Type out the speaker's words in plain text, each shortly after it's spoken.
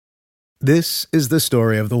This is the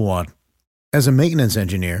story of the one. As a maintenance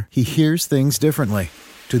engineer, he hears things differently.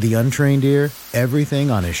 To the untrained ear,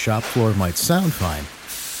 everything on his shop floor might sound fine,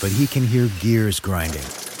 but he can hear gears grinding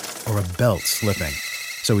or a belt slipping.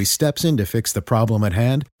 So he steps in to fix the problem at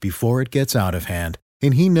hand before it gets out of hand.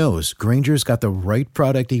 And he knows Grainger's got the right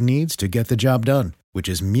product he needs to get the job done, which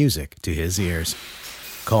is music to his ears.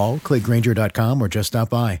 Call, click Grainger.com, or just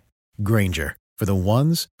stop by. Grainger, for the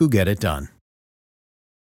ones who get it done.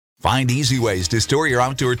 Find easy ways to store your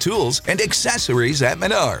outdoor tools and accessories at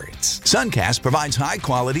Menards. Suncast provides high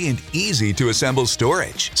quality and easy to assemble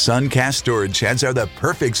storage. Suncast storage sheds are the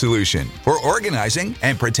perfect solution for organizing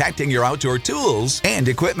and protecting your outdoor tools and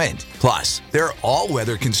equipment. Plus, their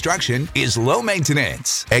all-weather construction is low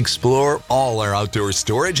maintenance. Explore all our outdoor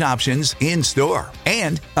storage options in store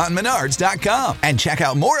and on Menards.com. And check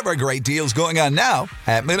out more of our great deals going on now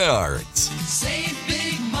at Menards. Save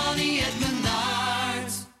big money at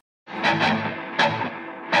Menards.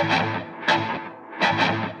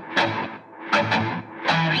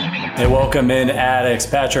 Hey, welcome in, addicts.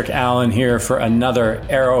 Patrick Allen here for another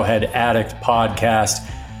Arrowhead Addict podcast.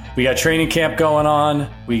 We got training camp going on.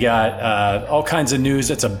 We got all kinds of news.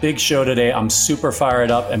 It's a big show today. I'm super fired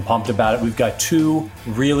up and pumped about it. We've got two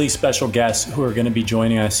really special guests who are going to be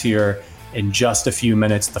joining us here in just a few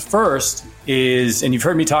minutes. The first is, and you've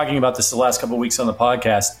heard me talking about this the last couple of weeks on the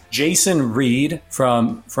podcast, Jason Reed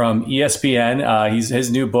from ESPN. His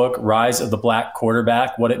new book, Rise of the Black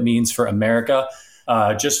Quarterback, What It Means for America.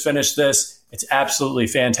 Just finished this. It's absolutely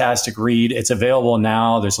fantastic read. It's available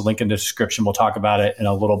now. There's a link in the description. We'll talk about it in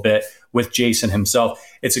a little bit with Jason himself.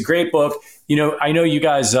 It's a great book. You know, I know you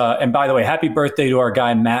guys, and by the way, happy birthday to our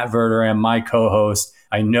guy, Matt Verderam, my co-host.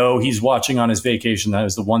 I know he's watching on his vacation. That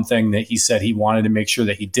was the one thing that he said he wanted to make sure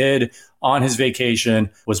that he did on his vacation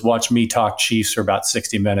was watch me talk Chiefs for about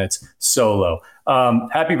 60 minutes solo.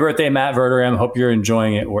 Happy birthday, Matt Verderam. Hope you're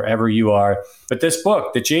enjoying it wherever you are. But this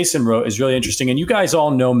book that Jason wrote is really interesting. And you guys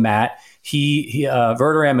all know Matt.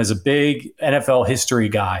 Verderam is a big NFL history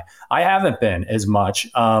guy. I haven't been as much,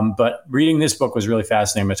 but reading this book was really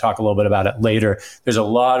fascinating. I'm going to talk a little bit about it later. There's a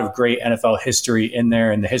lot of great NFL history in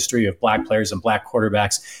there and the history of black players and black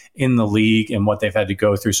quarterbacks in the league and what they've had to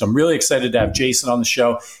go through. So I'm really excited to have Jason on the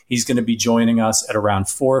show. He's going to be joining us at around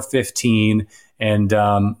 4:15, and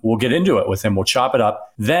we'll get into it with him. We'll chop it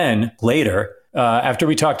up. Then later, after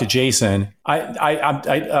we talk to Jason,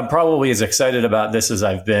 I'm probably as excited about this as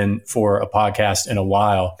I've been for a podcast in a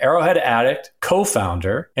while. Arrowhead Addict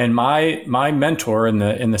co-founder and my mentor in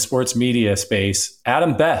the sports media space,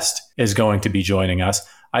 Adam Best, is going to be joining us.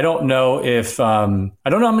 I don't know how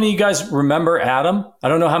many of you guys remember Adam. I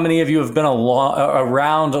don't know how many of you have been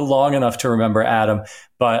around long enough to remember Adam,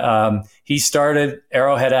 but he started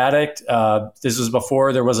Arrowhead Addict. This was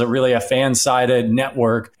before there was a fan-sided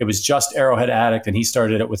network. It was just Arrowhead Addict, and he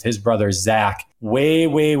started it with his brother, Zach,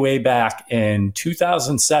 way back in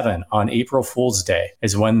 2007 on April Fool's Day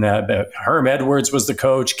is when Herm Edwards was the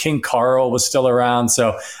coach. King Carl was still around.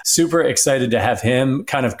 So super excited to have him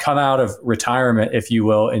kind of come out of retirement, if you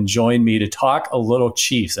will, and join me to talk a little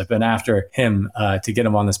Chiefs. I've been after him to get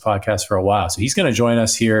him on this podcast for a while. So he's going to join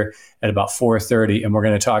us here at about 4:30, and we're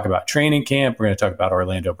going to talk about training camp. We're going to talk about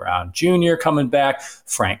Orlando Brown Jr. coming back,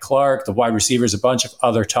 Frank Clark, the wide receivers, a bunch of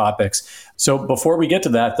other topics. So before we get to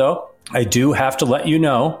that, though, I do have to let you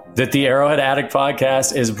know that the Arrowhead Addict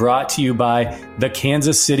podcast is brought to you by the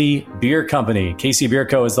Kansas City Beer Company. KC Beer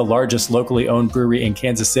Co. is the largest locally owned brewery in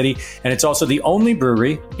Kansas City, and it's also the only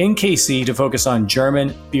brewery in KC to focus on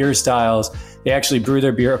German beer styles. They actually brew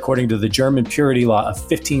their beer according to the German purity law of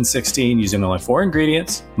 1516 using only 4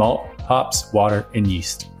 ingredients: malt, hops, water, and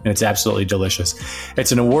yeast. And it's absolutely delicious.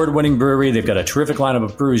 It's an award-winning brewery. They've got a terrific lineup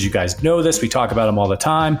of brews. You guys know this. We talk about them all the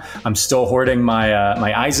time. I'm still hoarding my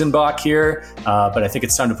Eisenbach here, but I think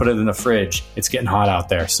it's time to put it in the fridge. It's getting hot out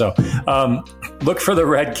there. So look for the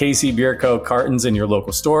red KC Beer Co. cartons in your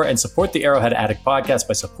local store and support the Arrowhead Addict podcast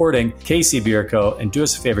by supporting KC Beer Co. And do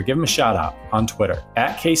us a favor, give them a shout out on Twitter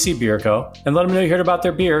at KC Beer Co. and let them know you heard about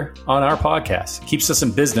their beer on our podcast. Keeps us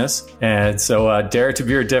in business. And so dare to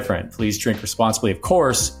beer different. Please drink responsibly. Of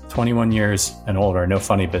course, 21 years and older, no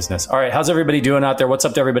funny business. All right, how's everybody doing out there? What's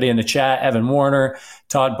up to everybody in the chat? Evan Warner,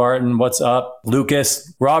 Todd Barton, what's up?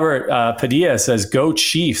 Lucas, Robert Padilla says, go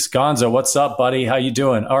Chiefs. Gonzo, what's up, buddy? How you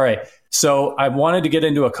doing? All right, so I wanted to get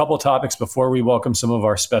into a couple topics before we welcome some of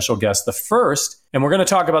our special guests. The first, and we're going to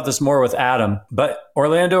talk about this more with Adam, but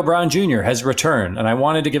Orlando Brown Jr. has returned, and I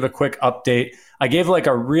wanted to give a quick update. I gave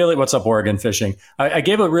what's up, Oregon Fishing? I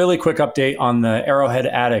gave a really quick update on the Arrowhead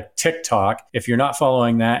Addict TikTok. If you're not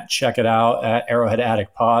following that, check it out at Arrowhead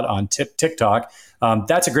Addict Pod on TikTok.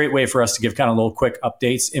 That's a great way for us to give kind of little quick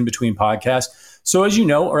updates in between podcasts. So as you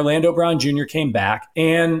know, Orlando Brown Jr. came back,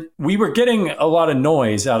 and we were getting a lot of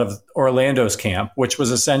noise out of Orlando's camp, which was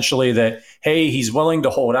essentially that, hey, he's willing to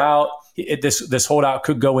hold out. This holdout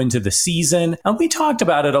could go into the season. And we talked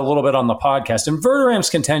about it a little bit on the podcast. And Verderam's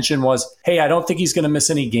contention was, hey, I don't think he's going to miss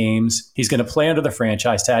any games. He's going to play under the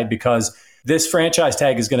franchise tag because this franchise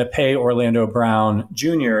tag is going to pay Orlando Brown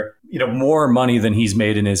Jr. More money than he's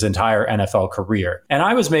made in his entire NFL career. And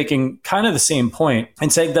I was making kind of the same point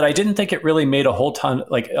and saying that I didn't think it really made a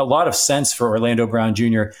lot of sense for Orlando Brown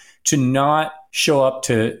Jr. to not show up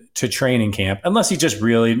to training camp unless he just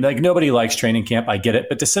really, nobody likes training camp. I get it.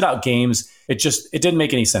 But to sit out games, it didn't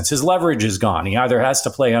make any sense. His leverage is gone. He either has to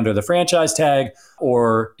play under the franchise tag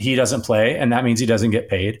or he doesn't play. And that means he doesn't get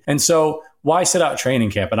paid. And so why sit out training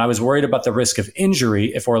camp? And I was worried about the risk of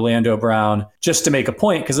injury if Orlando Brown, just to make a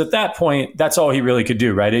point, because at that point, that's all he really could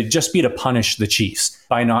do, right? It'd just be to punish the Chiefs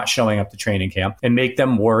by not showing up to training camp and make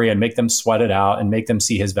them worry and make them sweat it out and make them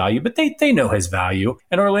see his value. But they know his value.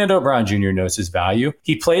 And Orlando Brown Jr. knows his value.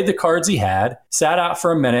 He played the cards he had, sat out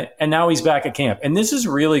for a minute, and now he's back at camp. And this is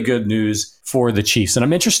really good news for the Chiefs. And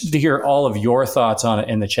I'm interested to hear all of your thoughts on it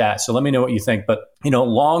in the chat. So let me know what you think. But,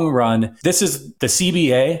 long run, this is the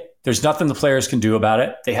CBA. There's nothing the players can do about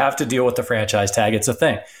it. They have to deal with the franchise tag. It's a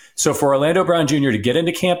thing. So for Orlando Brown Jr. to get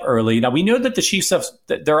into camp early, now we know that the Chiefs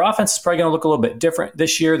their offense is probably going to look a little bit different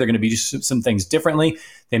this year. They're going to be doing some things differently.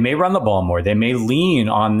 They may run the ball more. They may lean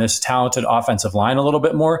on this talented offensive line a little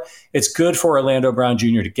bit more. It's good for Orlando Brown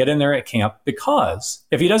Jr. to get in there at camp because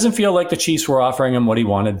if he doesn't feel like the Chiefs were offering him what he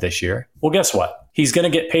wanted this year, well, guess what? He's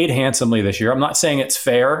going to get paid handsomely this year. I'm not saying it's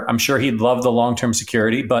fair. I'm sure he'd love the long-term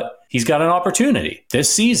security, but he's got an opportunity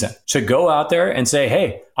this season to go out there and say,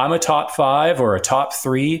 hey, I'm a top 5 or a top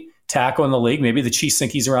 3 tackle in the league. Maybe the Chiefs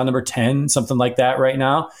think he's around number 10, something like that right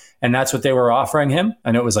now. And that's what they were offering him.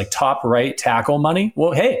 And it was like top right tackle money.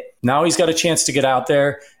 Well, hey, now he's got a chance to get out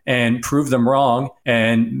there and prove them wrong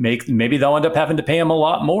and maybe they'll end up having to pay him a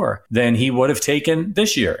lot more than he would have taken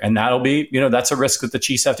this year. And that'll be, that's a risk that the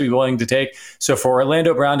Chiefs have to be willing to take. So for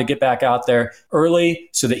Orlando Brown to get back out there early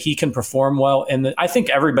so that he can perform well. And I think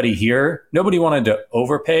everybody here, nobody wanted to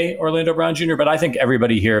overpay Orlando Brown Jr., but I think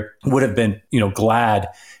everybody here would have been,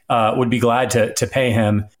 would be glad to pay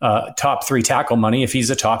him top 3 tackle money if he's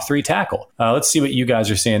a top 3 tackle. Let's see what you guys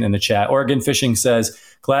are saying in the chat. Oregon Fishing says,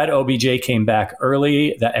 glad OBJ came back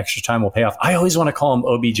early. That extra time will pay off. I always want to call him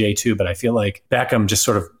OBJ too, but I feel like Beckham just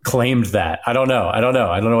sort of claimed that. I don't know. I don't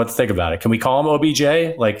know what to think about it. Can we call him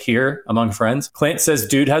OBJ like here among friends? Clint says,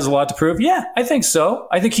 dude has a lot to prove. Yeah, I think so.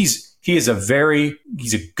 I think he's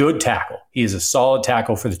a good tackle. He is a solid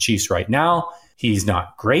tackle for the Chiefs right now. He's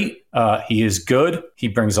not great. He is good. He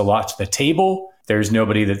brings a lot to the table. There's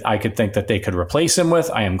nobody that I could think that they could replace him with.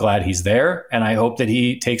 I am glad he's there, and I hope that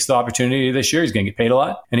he takes the opportunity this year. He's going to get paid a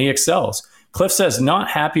lot, and he excels. Cliff says, not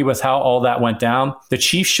happy with how all that went down. The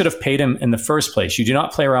Chiefs should have paid him in the first place. You do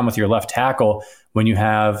not play around with your left tackle when you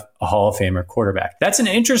have a Hall of Famer quarterback. That's an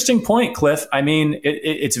interesting point, Cliff. I mean,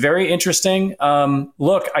 it's very interesting.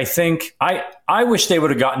 Look, I think I wish they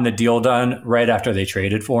would have gotten the deal done right after they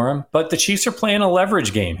traded for him, but the Chiefs are playing a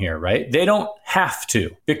leverage game here, right? They don't have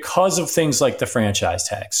to because of things like the franchise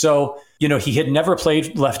tag. So, he had never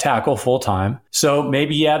played left tackle full time. So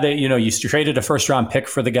maybe, you traded a first round pick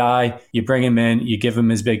for the guy, you bring him in, you give him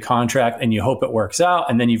his big contract and you hope it works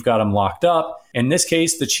out. And then you've got him locked up. In this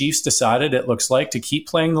case, the Chiefs decided, it looks like, to keep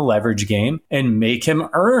playing the leverage game and make him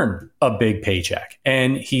earn a big paycheck.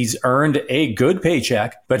 And he's earned a good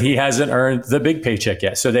paycheck, but he hasn't earned the big paycheck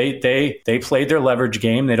yet. So they played their leverage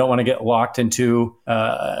game. They don't want to get locked into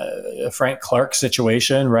a Frank Clark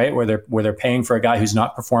situation, right? Where they're paying for a guy who's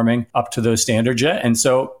not performing up to those standards yet. And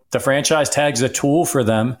so the franchise tag's a tool for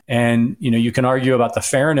them. And, you can argue about the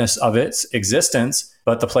fairness of its existence,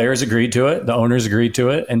 but the players agreed to it. The owners agreed to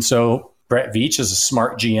it. And so Brett Veach is a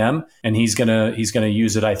smart GM, and he's gonna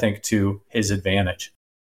use it, I think, to his advantage.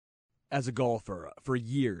 As a golfer, for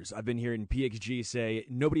years, I've been hearing PXG say,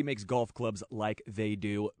 nobody makes golf clubs like they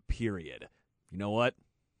do, period. You know what?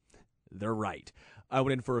 They're right. I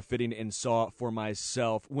went in for a fitting and saw for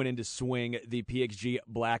myself, went in to swing the PXG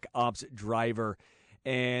Black Ops driver,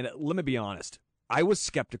 and let me be honest, I was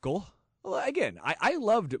skeptical. Well, again, I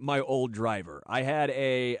loved my old driver. I had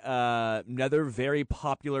another very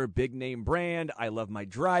popular big-name brand. I love my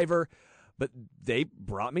driver, but they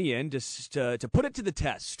brought me in just to put it to the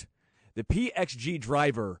test. The PXG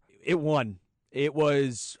driver, it won. It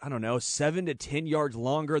was, 7 to 10 yards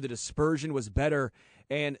longer. The dispersion was better,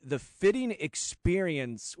 and the fitting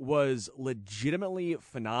experience was legitimately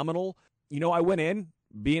phenomenal. I went in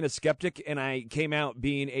being a skeptic, and I came out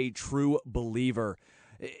being a true believer.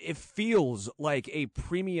 It feels like a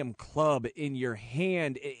premium club in your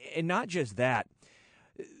hand, and not just that.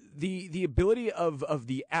 The ability of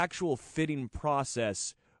the actual fitting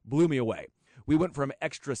process blew me away. We went from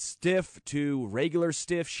extra stiff to regular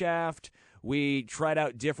stiff shaft. We tried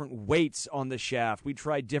out different weights on the shaft. We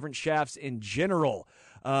tried different shafts in general.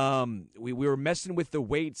 We were messing with the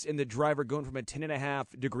weights in the driver, going from a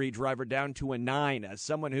 10.5 degree driver down to a 9. As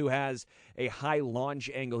someone who has a high launch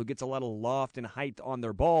angle, who gets a lot of loft and height on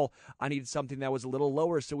their ball, I needed something that was a little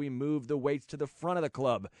lower, so we moved the weights to the front of the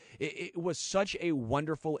club. It was such a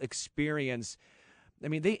wonderful experience. I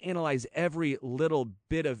mean, they analyze every little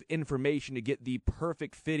bit of information to get the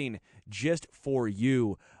perfect fitting just for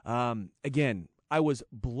you. Again, I was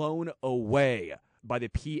blown away by the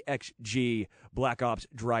PXG Black Ops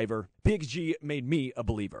driver. PXG made me a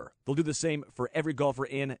believer. They'll do the same for every golfer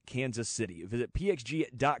in Kansas City. Visit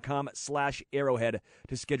pxg.com/arrowhead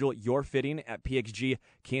to schedule your fitting at PXG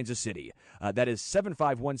Kansas City. That is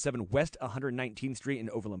 7517 West 119th Street in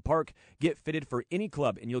Overland Park. Get fitted for any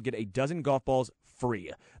club and you'll get a dozen golf balls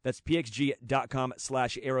free. That's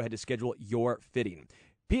pxg.com/arrowhead to schedule your fitting.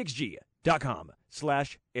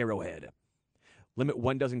 pxg.com/arrowhead. Limit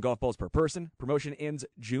 1 dozen golf balls per person. Promotion ends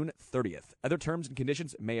June 30th. Other terms and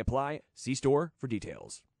conditions may apply. See store for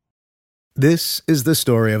details. This is the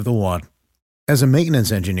story of the one. As a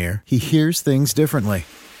maintenance engineer, he hears things differently.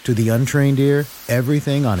 To the untrained ear,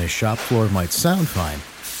 everything on his shop floor might sound fine,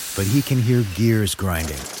 but he can hear gears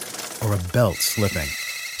grinding or a belt slipping.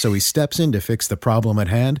 So he steps in to fix the problem at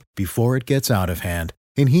hand before it gets out of hand.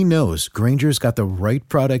 And he knows Grainger's got the right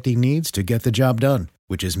product he needs to get the job done,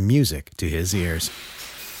 which is music to his ears.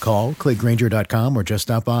 Call, click Grainger.com, or just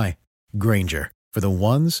stop by. Grainger, for the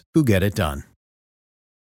ones who get it done.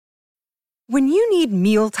 When you need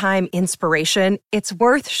mealtime inspiration, it's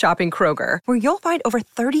worth shopping Kroger, where you'll find over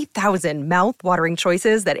 30,000 mouth-watering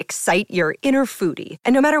choices that excite your inner foodie.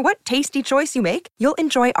 And no matter what tasty choice you make, you'll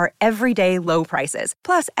enjoy our everyday low prices,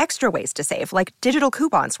 plus extra ways to save, like digital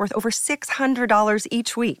coupons worth over $600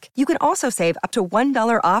 each week. You can also save up to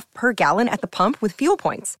 $1 off per gallon at the pump with fuel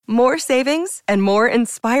points. More savings and more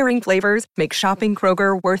inspiring flavors make shopping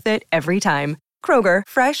Kroger worth it every time. Kroger,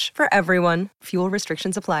 fresh for everyone. Fuel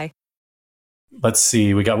restrictions apply. Let's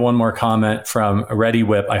see. We got one more comment from Ready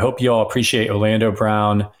Whip. I hope you all appreciate Orlando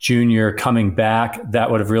Brown Jr. coming back. That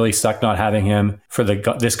would have really sucked not having him for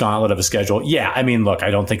this gauntlet of a schedule. Yeah, I mean, look, I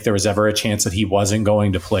don't think there was ever a chance that he wasn't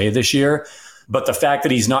going to play this year. But the fact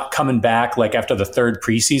that he's not coming back like after the third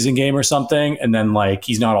preseason game or something, and then like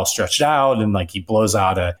he's not all stretched out and like he blows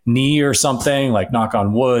out a knee or something, like knock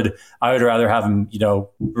on wood, I would rather have him,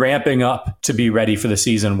 ramping up to be ready for the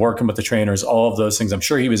season, working with the trainers, all of those things. I'm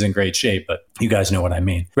sure he was in great shape, but you guys know what I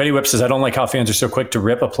mean. Ready Whip says, I don't like how fans are so quick to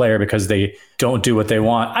rip a player because they don't do what they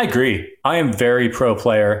want. I agree. I am very pro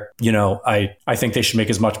player. I think they should make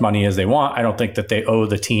as much money as they want. I don't think that they owe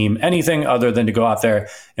the team anything other than to go out there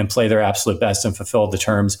and play their absolute best and fulfill the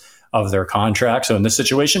terms of their contract. So in this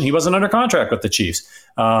situation, he wasn't under contract with the Chiefs.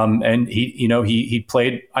 And he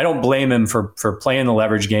played. I don't blame him for playing the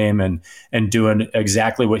leverage game and doing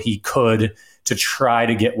exactly what he could to try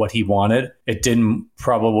to get what he wanted. It didn't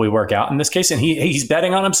probably work out in this case. And he's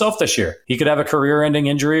betting on himself this year. He could have a career-ending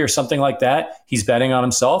injury or something like that. He's betting on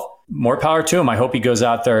himself. More power to him. I hope he goes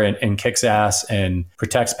out there and kicks ass and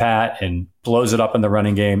protects Pat and blows it up in the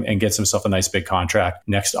running game and gets himself a nice big contract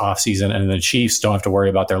next offseason. And the Chiefs don't have to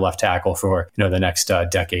worry about their left tackle for the next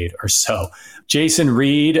decade or so. Jason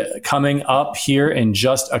Reed coming up here in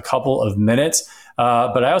just a couple of minutes.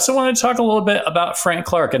 But I also wanted to talk a little bit about Frank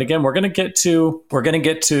Clark. And again, we're going to get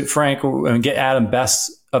to Frank and get Adam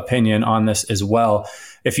Best's opinion on this as well.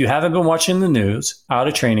 If you haven't been watching the news out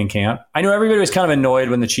of training camp, I know everybody was kind of annoyed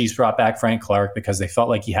when the Chiefs brought back Frank Clark because they felt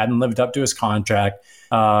like he hadn't lived up to his contract.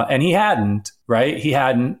 And he hadn't, right? He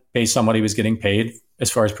hadn't, based on what he was getting paid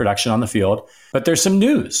as far as production on the field. But there's some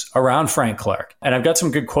news around Frank Clark. And I've got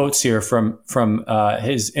some good quotes here from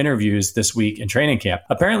his interviews this week in training camp.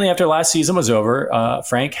 Apparently, after last season was over,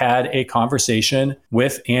 Frank had a conversation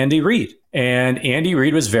with Andy Reid. And Andy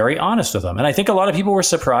Reid was very honest with him. And I think a lot of people were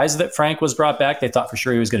surprised that Frank was brought back. They thought for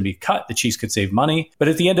sure he was going to be cut. The Chiefs could save money. But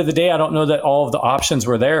at the end of the day, I don't know that all of the options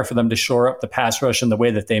were there for them to shore up the pass rush in the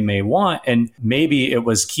way that they may want. And maybe it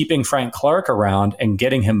was keeping Frank Clark around and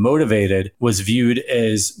getting him motivated was viewed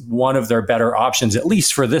as one of their better options, at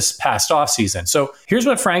least for this past offseason. So here's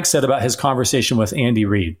what Frank said about his conversation with Andy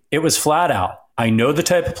Reid. It was flat out. I know the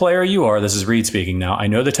type of player you are. This is Reed speaking now. I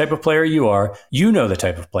know the type of player you are. You know the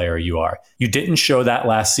type of player you are. You didn't show that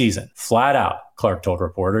last season. Flat out, Clark told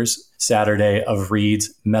reporters Saturday of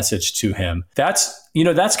Reed's message to him. That's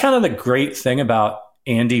kind of the great thing about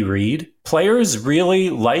Andy Reid. Players really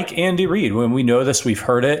like Andy Reid. When we know this, we've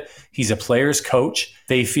heard it. He's a player's coach.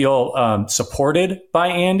 They feel supported by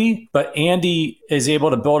Andy, but Andy is able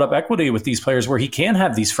to build up equity with these players where he can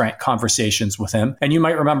have these frank conversations with him. And you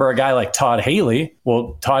might remember a guy like Todd Haley.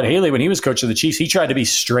 Well, Todd Haley, when he was coach of the Chiefs, he tried to be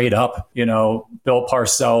straight up, Bill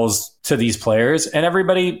Parcells to these players. And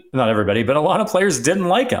not everybody, but a lot of players didn't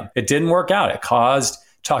like him. It didn't work out. It caused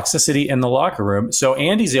toxicity in the locker room. So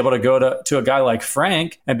Andy's able to go to a guy like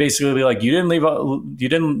Frank and basically be like, you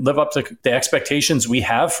didn't live up to the expectations we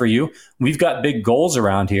have for you. We've got big goals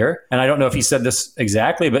around here. And I don't know if he said this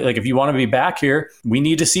exactly, but like, if you want to be back here, we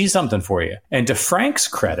need to see something for you. And to Frank's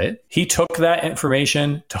credit, he took that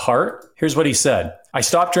information to heart. Here's what he said. I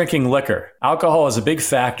stopped drinking liquor. Alcohol is a big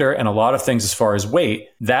factor in a lot of things as far as weight.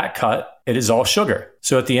 That cut, it is all sugar.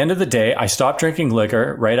 So at the end of the day, I stopped drinking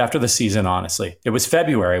liquor right after the season, honestly. It was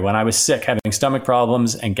February when I was sick, having stomach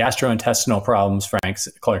problems and gastrointestinal problems,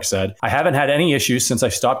 Clark said. I haven't had any issues since I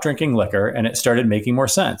stopped drinking liquor, and it started making more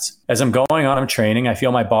sense. As I'm going on, I'm training. I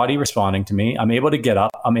feel my body responding to me. I'm able to get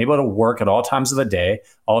up. I'm able to work at all times of the day,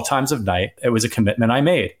 all times of night. It was a commitment I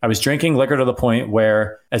made. I was drinking liquor to the point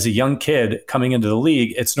where, as a young kid coming into the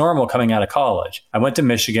league, it's normal coming out of college. I went to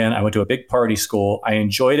Michigan. I went to a big party school. I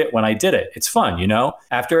enjoyed it when I did it. It's fun,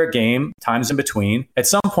 After a game, times in between, at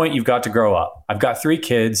some point you've got to grow up. I've got 3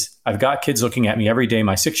 kids. I've got kids looking at me every day,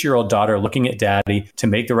 my 6-year-old daughter looking at daddy to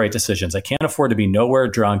make the right decisions. I can't afford to be nowhere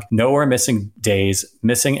drunk, nowhere missing days,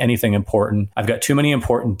 missing anything important. I've got too many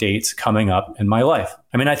important dates coming up in my life.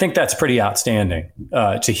 I mean, I think that's pretty outstanding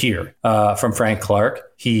to hear from Frank Clark.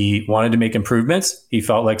 He wanted to make improvements. He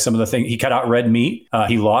felt like some of the things, he cut out red meat.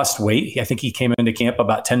 He lost weight. I think he came into camp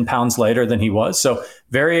about 10 pounds lighter than he was. So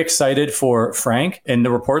very excited for Frank. And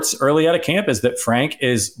the reports early out of camp is that Frank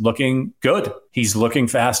is looking good. He's looking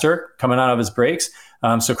faster coming out of his breaks.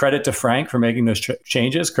 So credit to Frank for making those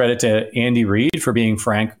changes. Credit to Andy Reid for being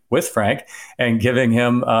frank with Frank and giving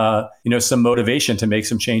him, some motivation to make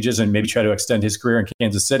some changes and maybe try to extend his career in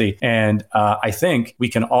Kansas City. And I think we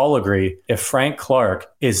can all agree if Frank Clark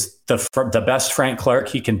is the best Frank Clark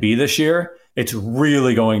he can be this year, it's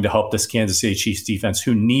really going to help this Kansas City Chiefs defense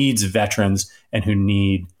who needs veterans and who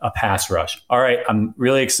need a pass rush. All right, I'm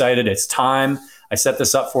really excited. It's time. I set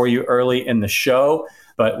this up for you early in the show,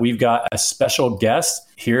 but we've got a special guest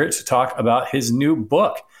here to talk about his new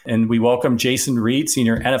book. And we welcome Jason Reed,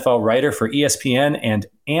 senior NFL writer for ESPN and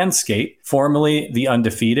Anscape, formerly The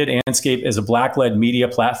Undefeated. Anscape is a Black-led media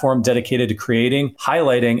platform dedicated to creating,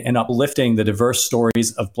 highlighting, and uplifting the diverse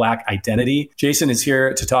stories of Black identity. Jason is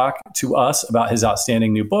here to talk to us about his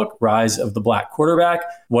outstanding new book, Rise of the Black Quarterback,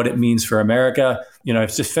 what it means for America.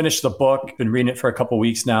 I've just finished the book, been reading it for a couple of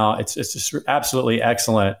weeks now. It's just absolutely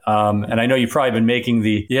excellent. And I know you've probably been making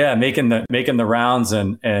the rounds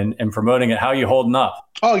and promoting it. How are you holding up?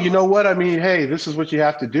 Oh, you know what? I mean, hey, this is what you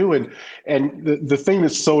have to do. And the thing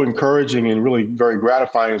that's so encouraging and really very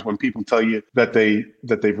gratifying is when people tell you that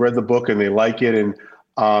they've read the book and they like it. And,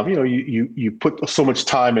 you put so much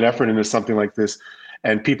time and effort into something like this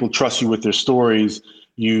and people trust you with their stories.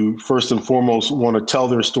 You first and foremost want to tell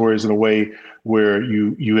their stories in a way where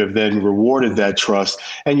you have then rewarded that trust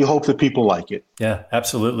and you hope that people like it. Yeah,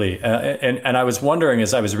 absolutely. And I was wondering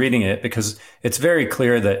as I was reading it, because it's very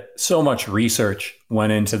clear that so much research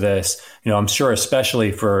went into this, I'm sure,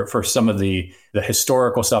 especially for some of the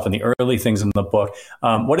historical stuff and the early things in the book.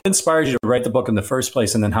 What inspired you to write the book in the first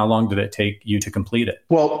place? And then how long did it take you to complete it?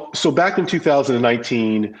 Well, so back in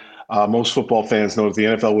 2019, most football fans know that the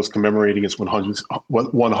NFL was commemorating its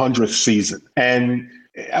 100th season. And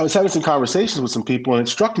I was having some conversations with some people, and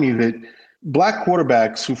it struck me that Black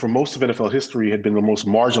quarterbacks, who for most of NFL history had been the most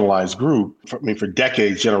marginalized group, for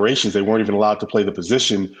decades, generations, they weren't even allowed to play the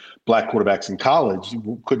position. Black quarterbacks in college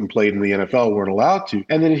couldn't play it in the NFL, weren't allowed to.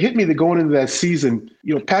 And then it hit me that going into that season,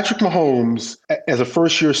 Patrick Mahomes, as a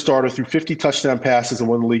first-year starter, threw 50 touchdown passes and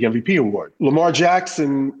won the league MVP award. Lamar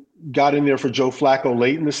Jackson got in there for Joe Flacco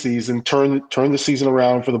late in the season, turned the season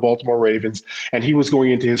around for the Baltimore Ravens, and he was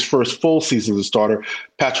going into his first full season as a starter.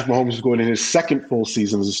 Patrick Mahomes was going into his second full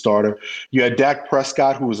season as a starter. You had Dak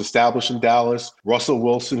Prescott, who was established in Dallas, Russell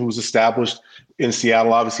Wilson, who was established in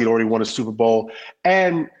Seattle. Obviously, he'd already won a Super Bowl.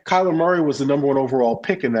 And Kyler Murray was the number 1 overall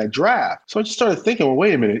pick in that draft. So I just started thinking, well,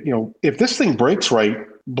 wait a minute, if this thing breaks right,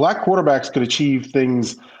 Black quarterbacks could achieve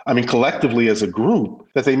things, collectively as a group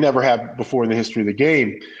that they never have before in the history of the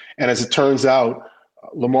game. And as it turns out,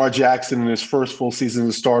 Lamar Jackson, in his first full season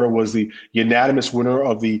as a starter, was the unanimous winner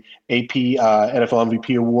of the AP NFL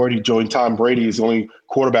MVP award. He joined Tom Brady as the only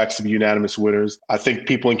quarterbacks to be unanimous winners. I think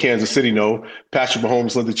people in Kansas City know Patrick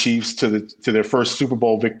Mahomes led the Chiefs to their first Super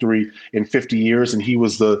Bowl victory in 50 years, and he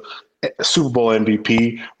was the Super Bowl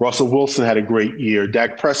MVP. Russell Wilson had a great year.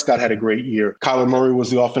 Dak Prescott had a great year. Kyler Murray was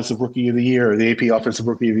the Offensive Rookie of the Year, the AP Offensive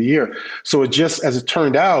Rookie of the Year. So it just, as it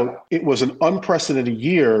turned out, it was an unprecedented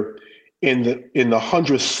year in the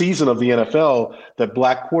 100th season of the NFL that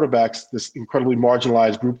black quarterbacks, this incredibly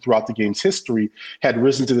marginalized group throughout the game's history, had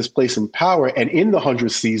risen to this place in power, and in the 100th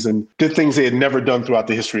season did things they had never done throughout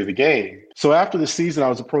the history of the game. So after the season, I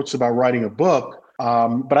was approached about writing a book.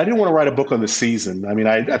 But I didn't want to write a book on the season. I mean,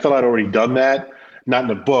 I thought I'd already done that, not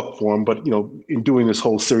in a book form, but, in doing this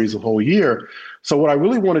whole series of whole year. So what I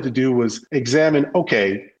really wanted to do was examine,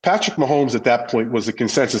 okay, Patrick Mahomes at that point was the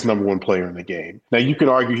consensus number one player in the game. Now, you can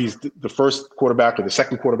argue he's the first quarterback or the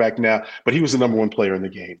second quarterback now, but he was the number one player in the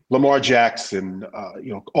game. Lamar Jackson,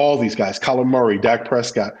 all these guys, Kyler Murray, Dak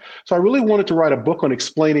Prescott. So I really wanted to write a book on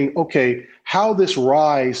explaining, okay, how this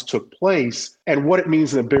rise took place and what it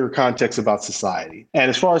means in a bigger context about society. And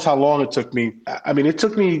as far as how long it took me, it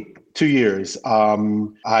took me 2 years.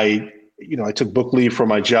 I took book leave from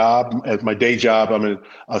my job. At my day job, I'm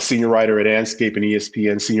a senior writer at Anscape and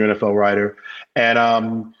ESPN, senior NFL writer.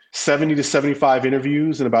 And 70 to 75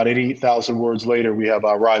 interviews and about 88,000 words later, we have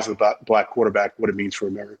Rise of the Black Quarterback, What It Means for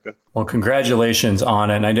America. Well, congratulations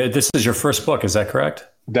on it. And I know this is your first book. Is that correct?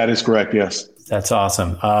 That is correct, yes. That's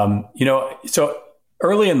awesome. So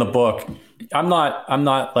early in the book, I'm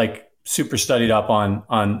not like super studied up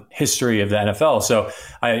on history of the NFL. So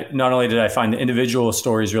not only did I find the individual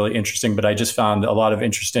stories really interesting, but I just found a lot of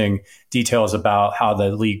interesting details about how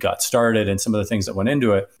the league got started and some of the things that went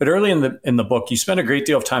into it. But early in the book, you spent a great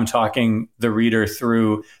deal of time talking the reader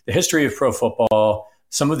through the history of pro football,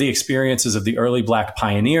 some of the experiences of the early black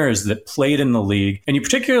pioneers that played in the league. And you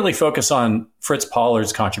particularly focus on Fritz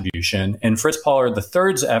Pollard's contribution and Fritz Pollard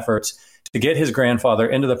III's efforts to get his grandfather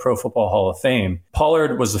into the Pro Football Hall of Fame.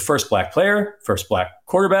 Pollard was the first black player, first black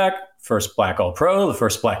quarterback, first black All-Pro, the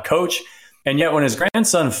first black coach. And yet when his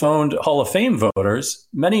grandson phoned Hall of Fame voters,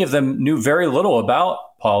 many of them knew very little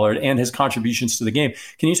about Pollard and his contributions to the game.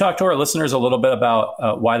 Can you talk to our listeners a little bit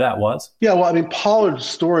about why that was? Yeah, well, Pollard's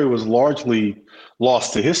story was largely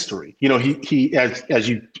lost to history. He as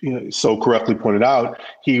you so correctly pointed out,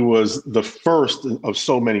 he was the first of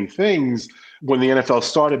so many things when the NFL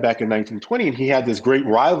started back in 1920, and he had this great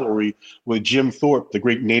rivalry with Jim Thorpe, the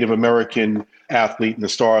great Native American athlete and the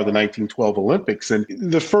star of the 1912 Olympics. And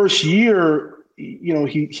the first year,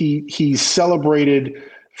 he celebrated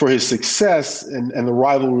for his success and the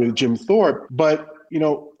rivalry with Jim Thorpe. But,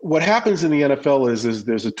 what happens in the NFL is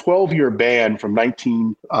there's a 12-year ban from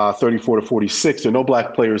 1934 to 46. There are no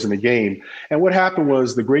black players in the game. And what happened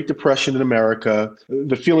was the Great Depression in America,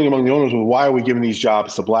 the feeling among the owners was, why are we giving these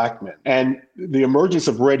jobs to black men? And the emergence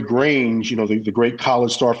of Red Grange, the great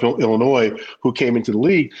college star from Illinois who came into the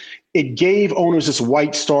league, it gave owners this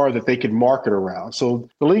white star that they could market around. So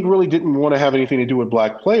the league really didn't want to have anything to do with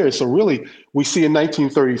black players. So really, we see in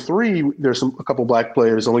 1933, there's a couple black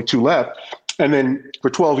players, only two left. And then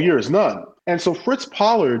for 12 years, none. And so Fritz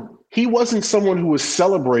Pollard, he wasn't someone who was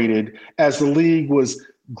celebrated as the league was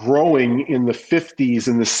growing in the 50s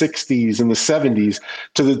and the 60s and the 70s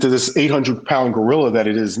to this 800-pound gorilla that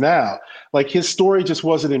it is now. Like, his story just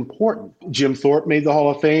wasn't important. Jim Thorpe made the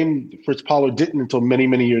Hall of Fame. Fritz Pollard didn't until many,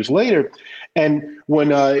 many years later. And when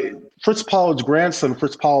Fritz Pollard's grandson,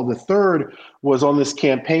 Fritz Pollard III, was on this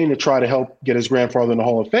campaign to try to help get his grandfather in the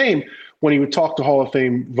Hall of Fame, when he would talk to Hall of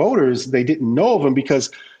Fame voters, they didn't know of him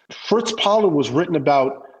because Fritz Pollard was written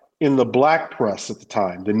about in the black press at the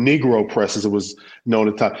time, the Negro press as it was known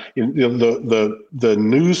at the time, the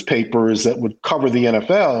newspapers that would cover the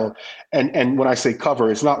NFL. And when I say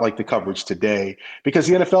cover, it's not like the coverage today, because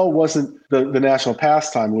the NFL wasn't the national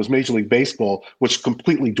pastime. It was Major League Baseball, which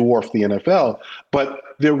completely dwarfed the NFL. But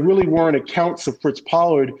there really weren't accounts of Fritz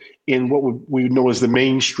Pollard in what we know as the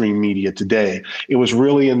mainstream media today. It was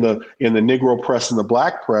really in the Negro press and the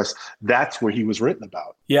black press. That's where he was written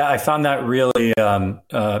about. Yeah, I found that really,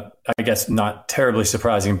 I guess, not terribly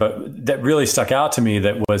surprising, but that really stuck out to me.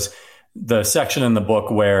 That was the section in the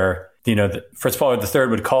book where Fritz Pollard III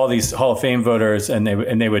would call these Hall of Fame voters and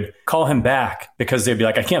they would call him back because they'd be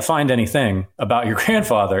like, I can't find anything about your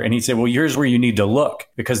grandfather. And he'd say, well, here's where you need to look,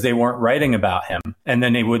 because they weren't writing about him. And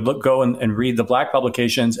then they would go and read the black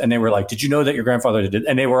publications, and they were like, did you know that your grandfather did?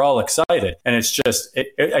 And they were all excited. And it's just,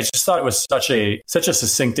 I just thought it was such a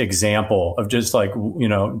succinct example of just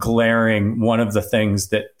glaring one of the things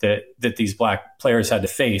that these black players had to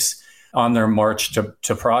face on their march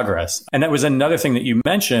to progress. And that was another thing that you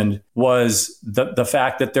mentioned was the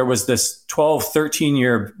fact that there was this 12,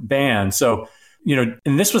 13-year ban. So,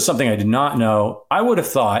 and this was something I did not know. I would have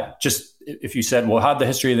thought, just if you said, well, how'd the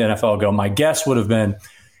history of the NFL go? My guess would have been,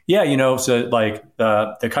 so like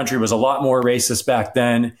the country was a lot more racist back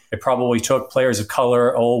then. It probably took players of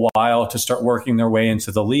color a while to start working their way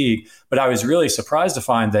into the league. But I was really surprised to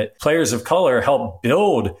find that players of color helped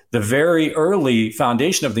build the very early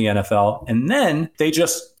foundation of the NFL. And then they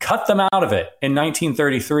just cut them out of it in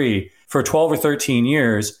 1933 for 12 or 13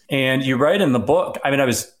 years. And you write in the book, I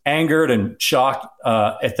was angered and shocked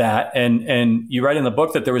at that. And you write in the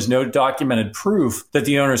book that there was no documented proof that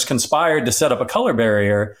the owners conspired to set up a color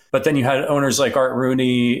barrier. But then you had owners like Art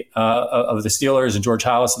Rooney of the Steelers and George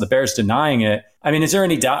Halas of the Bears denying it. Is there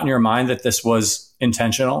any doubt in your mind that this was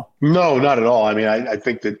intentional? No, not at all. I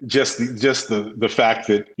think that just the fact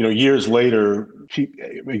that, years later,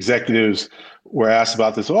 executives were asked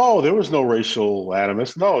about this. Oh, there was no racial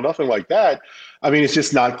animus. No, nothing like that. It's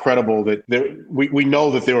just not credible that we know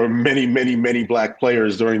that there were many, many, many black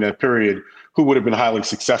players during that period who would have been highly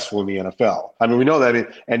successful in the NFL. We know that.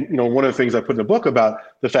 And one of the things I put in the book about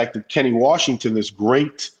the fact that Kenny Washington, this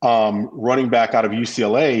great running back out of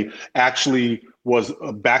UCLA, actually was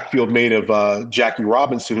a backfield mate of Jackie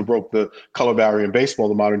Robinson, who broke the color barrier in baseball,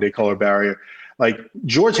 the modern day color barrier. Like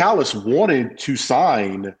George Halas wanted to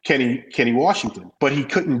sign Kenny Washington, but he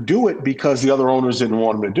couldn't do it because the other owners didn't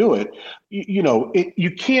want him to do it.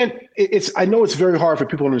 You can't. I know it's very hard for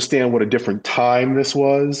people to understand what a different time this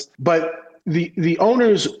was, but the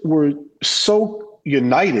owners were so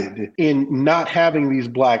united in not having these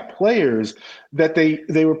black players that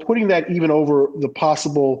they were putting that even over the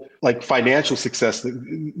possible financial success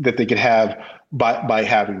that they could have by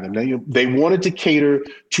having them. Now, they wanted to cater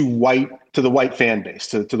to the white fan base,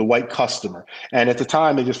 to the white customer. And at the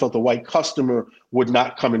time, they just felt the white customer would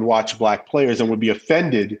not come and watch black players and would be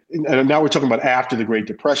offended. And now we're talking about after the Great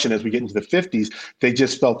Depression, as we get into the 50s, they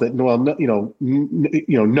just felt that, in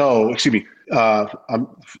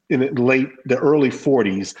the early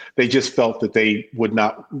 40s, they just felt that they would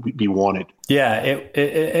not be wanted. Yeah.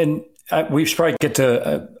 We should probably get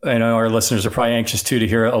to, I know our listeners are probably anxious too to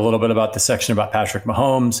hear a little bit about the section about Patrick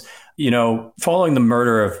Mahomes. Following the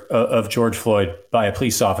murder of George Floyd by a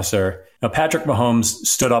police officer, Patrick Mahomes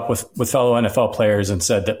stood up with fellow NFL players and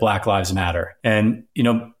said that Black Lives Matter. And,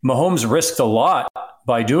 Mahomes risked a lot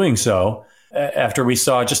by doing so. After we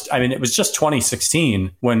saw it was just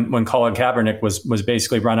 2016 when Colin Kaepernick was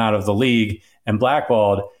basically run out of the league and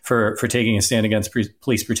blackballed for taking a stand against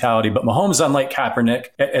police brutality. But Mahomes, unlike Kaepernick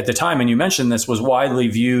at the time, and you mentioned this, was widely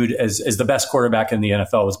viewed as the best quarterback in the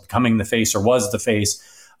NFL, was becoming the face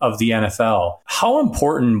of the NFL. How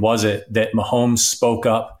important was it that Mahomes spoke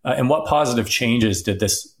up, and what positive changes did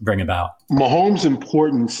this bring about? Mahomes'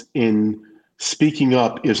 importance in speaking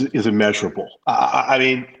up is immeasurable.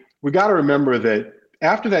 We got to remember that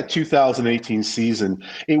after that 2018 season,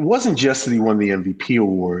 it wasn't just that he won the MVP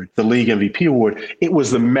award, the league MVP award. It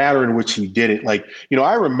was the manner in which he did it.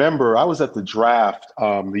 I remember I was at the draft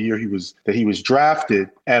the year he was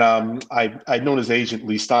drafted, and I'd known his agent,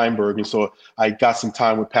 Lee Steinberg, and so I got some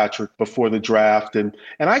time with Patrick before the draft, and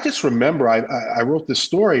I just remember I wrote this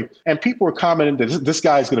story, and people were commenting that this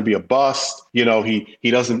guy is going to be a bust. He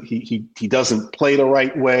doesn't play the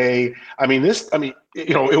right way.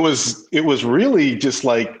 It was really just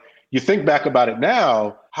you think back about it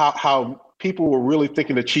now, how people were really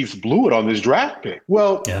thinking the Chiefs blew it on this draft pick.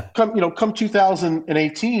 Well, yeah. Come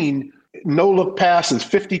 2018, no look passes,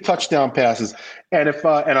 50 touchdown passes. And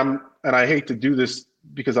I hate to do this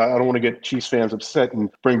because I don't want to get Chiefs fans upset and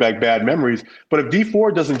bring back bad memories, but if Dee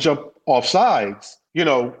Ford doesn't jump off sides,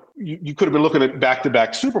 you could have been looking at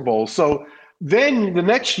back-to-back Super Bowls. So then the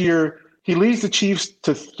next year, he leads the Chiefs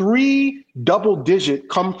to 3 double-digit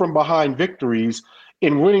come-from-behind victories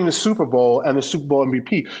in winning the Super Bowl and the Super Bowl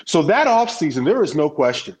MVP. So that offseason, there is no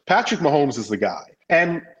question. Patrick Mahomes is the guy.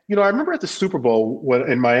 And, I remember at the Super Bowl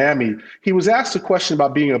in Miami, he was asked a question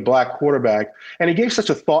about being a black quarterback, and he gave such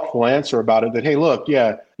a thoughtful answer about it that, hey, look,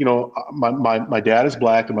 yeah, my dad is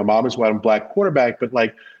black and my mom is white. I'm a black quarterback, but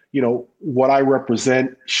what I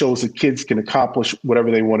represent shows that kids can accomplish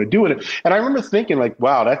whatever they want to do in it. And I remember thinking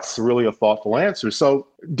wow, that's really a thoughtful answer. So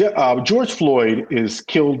George Floyd is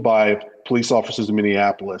killed by police officers in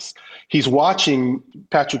Minneapolis. He's watching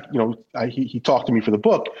Patrick, he talked to me for the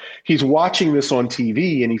book. He's watching this on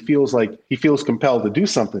TV and he feels compelled to do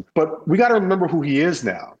something. But we got to remember who he is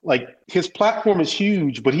now. His platform is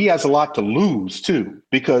huge, but he has a lot to lose too,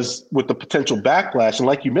 because with the potential backlash, and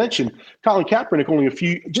like you mentioned, Colin Kaepernick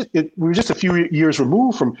we were just a few years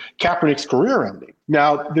removed from Kaepernick's career ending.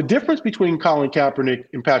 Now, the difference between Colin Kaepernick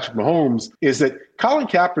and Patrick Mahomes is that Colin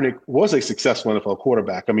Kaepernick was a successful NFL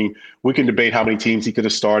quarterback. I mean, we can debate how many teams he could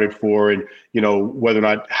have started for and, whether or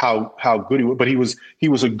not how good he was, but he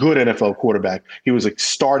was a good NFL quarterback. He was a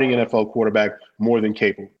starting NFL quarterback, more than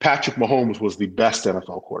capable. Patrick Mahomes was the best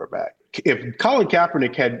NFL quarterback. If Colin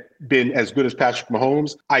Kaepernick had been as good as Patrick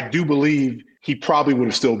Mahomes, I do believe he probably would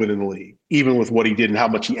have still been in the league, even with what he did and how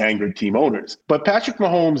much he angered team owners. But Patrick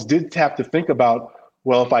Mahomes did have to think about,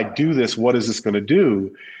 well, if I do this, what is this going to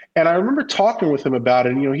do? And I remember talking with him about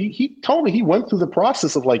it. And, he told me he went through the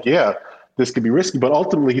process of this could be risky, but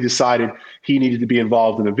ultimately he decided he needed to be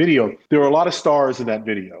involved in a video. There were a lot of stars in that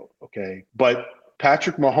video, okay? But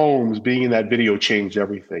Patrick Mahomes being in that video changed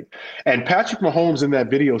everything. And Patrick Mahomes in that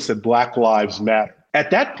video said Black Lives Matter. At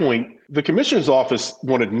that point, the commissioner's office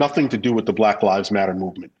wanted nothing to do with the Black Lives Matter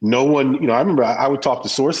movement. No one, I remember I would talk to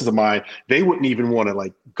sources of mine, they wouldn't even want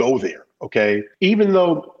to go there, okay? Even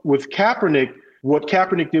though with Kaepernick, what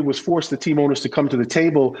Kaepernick did was force the team owners to come to the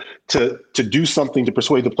table to do something to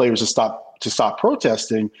persuade the players to stop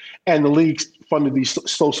protesting, and the league funded these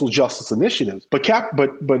social justice initiatives. But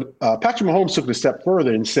Patrick Mahomes took it a step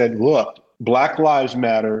further and said, look, Black Lives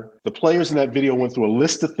Matter. The players in that video went through a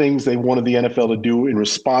list of things they wanted the NFL to do in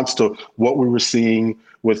response to what we were seeing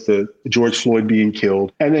with the George Floyd being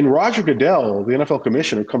killed. And then Roger Goodell, the NFL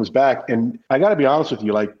commissioner, comes back. And I got to be honest with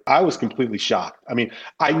you, I was completely shocked. I mean,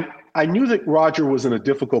 I knew that Roger was in a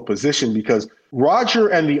difficult position because Roger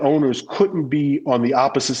and the owners couldn't be on the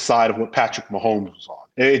opposite side of what Patrick Mahomes was on.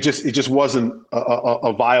 It just wasn't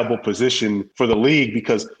a viable position for the league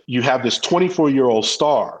because you have this 24-year-old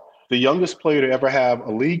star, the youngest player to ever have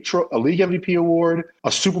a league MVP award,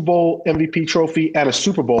 a Super Bowl MVP trophy, and a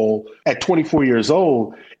Super Bowl at 24 years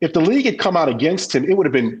old. If the league had come out against him, it would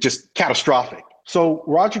have been just catastrophic. So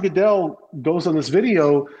Roger Goodell goes on this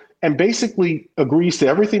video and basically agrees to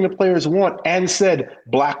everything the players want and said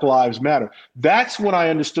Black Lives Matter. That's when I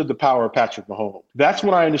understood the power of Patrick Mahomes. That's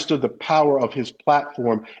when I understood the power of his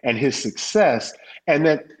platform and his success. And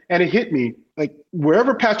it hit me,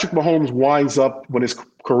 wherever Patrick Mahomes winds up when his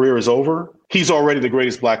career is over, he's already the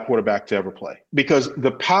greatest black quarterback to ever play. Because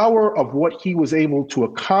the power of what he was able to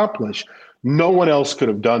accomplish, no one else could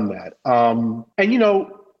have done that.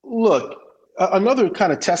 Look, another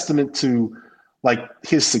kind of testament to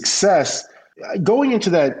his success, going into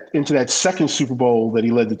that second Super Bowl that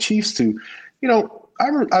he led the Chiefs to,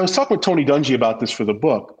 I was talking with Tony Dungy about this for the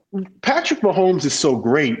book. Patrick Mahomes is so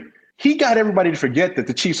great. He got everybody to forget that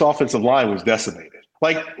the Chiefs' offensive line was decimated.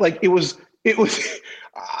 It was,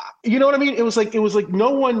 you know what I mean? It was like no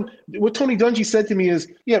one. What Tony Dungy said to me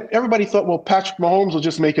is, everybody thought, well, Patrick Mahomes will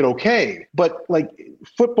just make it okay. But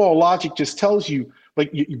football logic just tells you,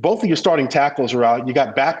 both of your starting tackles are out. You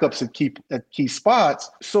got backups at key spots.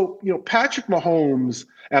 So Patrick Mahomes,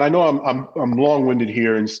 and I know I'm long-winded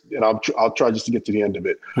here, and I'll try just to get to the end of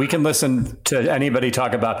it. We can listen to anybody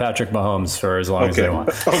talk about Patrick Mahomes for as long as they want.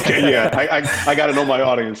 Okay, yeah, I got to know my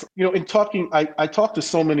audience. In talking, I talked to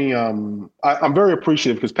so many. I'm very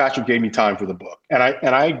appreciative because Patrick gave me time for the book, and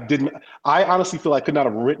I honestly feel I could not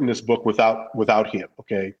have written this book without him.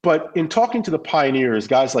 Okay, but in talking to the pioneers,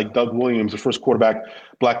 guys like Doug Williams, the first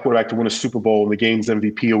black quarterback to win a Super Bowl and the game's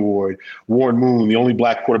MVP award, Warren Moon, the only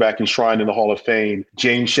black quarterback enshrined in the Hall of Fame,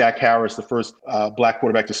 James Shaq Harris, the first black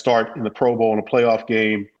quarterback to start in the Pro Bowl in a playoff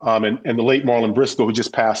game, and the late Marlon Briscoe, who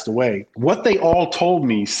just passed away. What they all told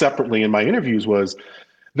me separately in my interviews was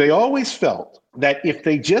they always felt that if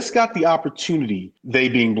they just got the opportunity, they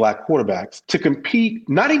being black quarterbacks, to compete,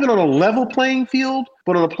 not even on a level playing field,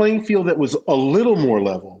 but on a playing field that was a little more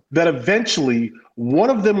level, that eventually one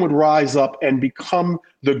of them would rise up and become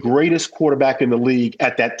the greatest quarterback in the league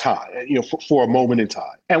at that time, for a moment in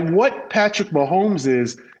time. And what Patrick Mahomes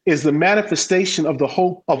is the manifestation of the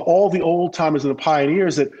hope of all the old timers and the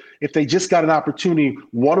pioneers that if they just got an opportunity,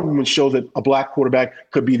 one of them would show that a black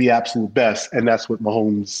quarterback could be the absolute best. And that's what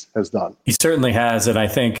Mahomes has done. He certainly has. And I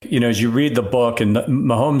think, as you read the book, and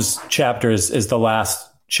Mahomes' chapter is the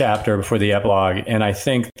last chapter before the epilogue. And I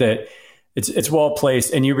think that it's well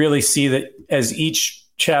placed. And you really see that as each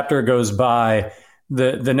chapter goes by,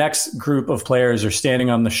 the next group of players are standing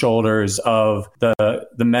on the shoulders of the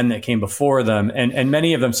men that came before them. And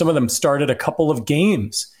many of them, some of them started a couple of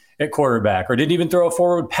games at quarterback or didn't even throw a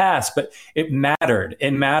forward pass, but it mattered.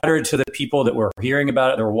 It mattered to the people that were hearing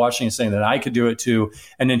about it, that were watching and saying that I could do it too.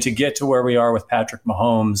 And then to get to where we are with Patrick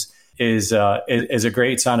Mahomes is a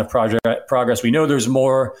great sign of progress. We know there's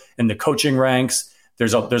more in the coaching ranks.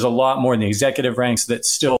 There's a lot more in the executive ranks that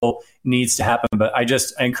still needs to happen. But I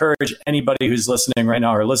encourage anybody who's listening right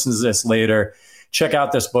now or listens to this later check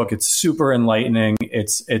out this book. It's super enlightening.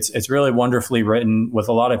 It's really wonderfully written with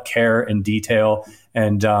a lot of care and detail.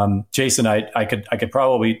 And Jason, I could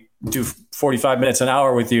probably do 45 minutes, an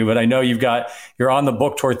hour with you, but I know you're on the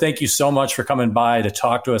book tour. Thank you so much for coming by to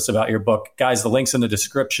talk to us about your book. Guys, the link's in the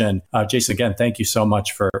description. Jason, again, thank you so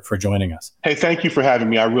much for joining us. Hey, thank you for having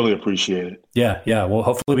me. I really appreciate it. Yeah. Well,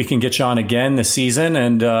 hopefully we can get you on again this season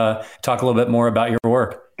and talk a little bit more about your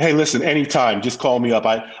work. Hey, listen, anytime, just call me up.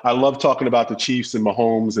 I love talking about the Chiefs and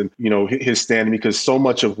Mahomes and, his standing, because so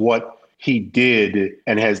much of what he did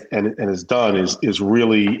and has done is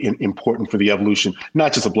really important for the evolution,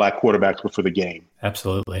 not just of black quarterbacks, but for the game.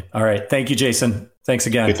 Absolutely. All right. Thank you, Jason. Thanks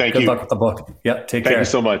again. Okay, thank you. Good luck with the book. Yep. Take care. Thank you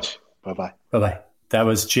so much. Bye-bye. Bye-bye. That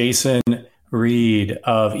was Jason Reed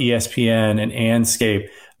of ESPN and Anscape.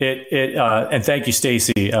 And thank you,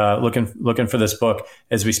 Stacy. Looking for this book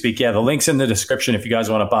as we speak. Yeah, the link's in the description if you guys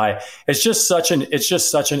want to buy. It's just such an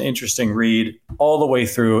interesting read all the way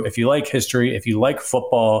through. If you like history, if you like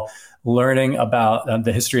football, learning about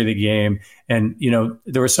the history of the game. And,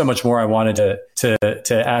 there was so much more I wanted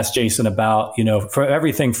to ask Jason about, for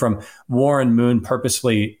everything from Warren Moon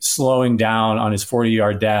purposely slowing down on his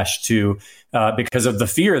 40-yard dash to because of the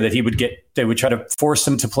fear that they would try to force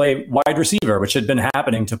him to play wide receiver, which had been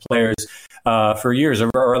happening to players for years,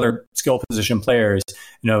 or other skill position players.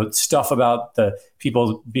 Stuff about the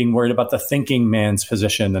people being worried about the thinking man's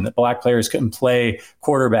position, and that black players couldn't play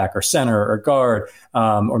quarterback or center or guard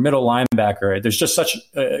or middle linebacker. There's just such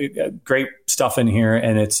great stuff in here,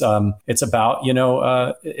 and it's about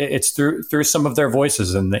it's through some of their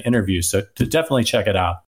voices in the interviews. So to definitely check it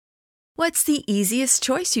out. What's the easiest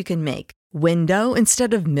choice you can make? Window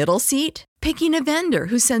instead of middle seat? Picking a vendor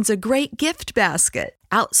who sends a great gift basket?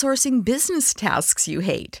 Outsourcing business tasks you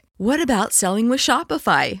hate? What about selling with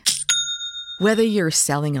Shopify? Whether you're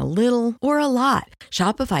selling a little or a lot,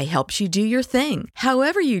 Shopify helps you do your thing,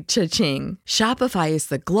 however you cha-ching. Shopify is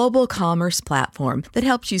the global commerce platform that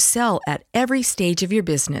helps you sell at every stage of your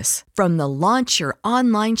business. From the launch your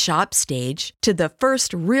online shop stage to the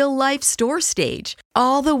first real-life store stage,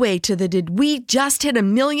 all the way to the did we just hit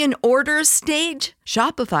 1 million orders stage.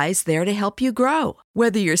 Shopify's there to help you grow.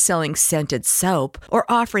 Whether you're selling scented soap or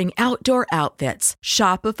offering outdoor outfits,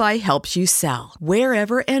 Shopify helps you sell.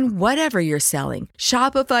 Wherever and whatever you're selling,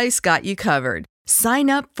 Shopify's got you covered. Sign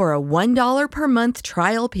up for a $1 per month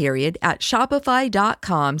trial period at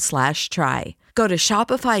shopify.com/try. Go to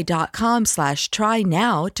shopify.com/try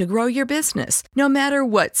now to grow your business, no matter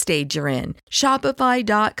what stage you're in.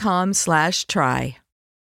 Shopify.com/try.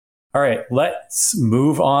 All right, let's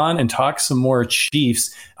move on and talk some more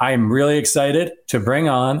Chiefs. I am really excited to bring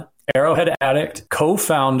on Arrowhead Addict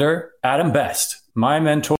co-founder Adam Best, my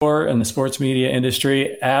mentor in the sports media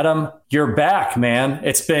industry. Adam, you're back, man.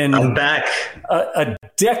 It's been I'm back. A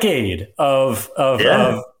decade of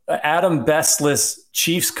Adam Bestless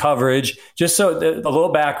Chiefs coverage. Just so a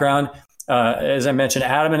little background. As I mentioned,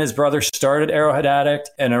 Adam and his brother started Arrowhead Addict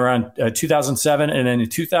in around 2007. And then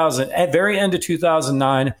at very end of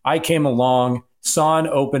 2009, I came along, saw an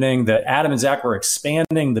opening that Adam and Zach were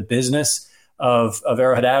expanding the business of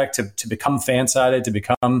Arrowhead Addict to become Fansided, to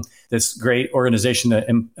become this great organization that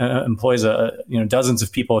employs dozens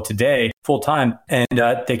of people today full time. And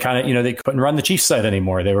they kind of they couldn't run the Chiefs site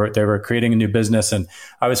anymore. They were creating a new business, and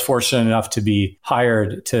I was fortunate enough to be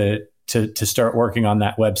hired to start working on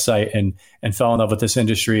that website and fell in love with this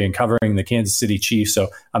industry and covering the Kansas City Chiefs. So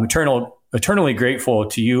I'm eternally grateful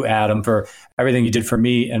to you, Adam, for everything you did for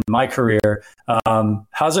me and my career.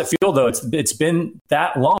 How's it feel, though? It's been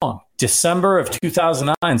that long, December of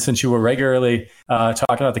 2009, since you were regularly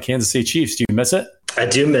talking about the Kansas City Chiefs. Do you miss it? I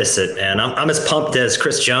do miss it, man. I'm as pumped as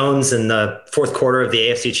Chris Jones in the fourth quarter of the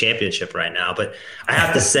AFC Championship right now. But I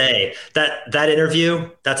have to say that interview,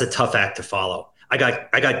 that's a tough act to follow. I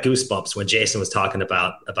got goosebumps when Jason was talking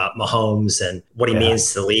about Mahomes and what he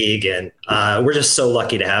means to the league, and we're just so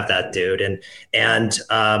lucky to have that dude. And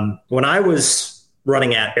when I was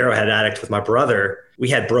running at Arrowhead Addict with my brother, we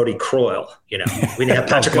had Brody Croyle. We didn't have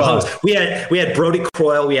Patrick Mahomes. We had Brody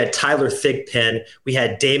Croyle. We had Tyler Thigpen. We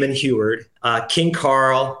had Damon Heward, King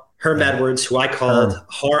Carl, Herm Edwards, who I called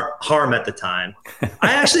Harm at the time.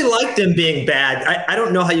 I actually liked him being bad. I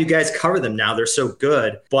don't know how you guys cover them now. They're so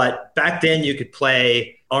good. But back then you could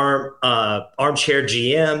play armchair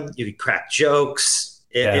GM. You could crack jokes.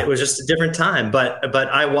 It was just a different time. But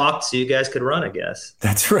I walked so you guys could run, I guess.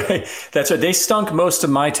 That's right. They stunk most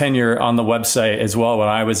of my tenure on the website as well when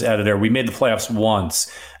I was editor. We made the playoffs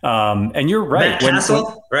once. And you're right. Matt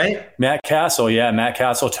Castle, right? Matt Castle, Matt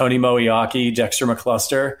Castle, Tony Moiaki, Dexter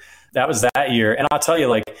McCluster. That was that year. And I'll tell you,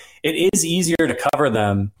 like, it is easier to cover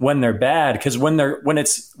them when they're bad, because when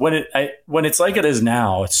it's like it is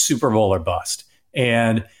now, it's Super Bowl or bust.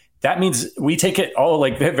 And that means we take it all,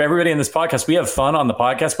 like everybody in this podcast, we have fun on the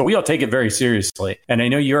podcast, but we all take it very seriously. And I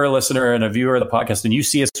know you're a listener and a viewer of the podcast, and you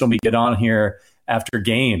see us when we get on here after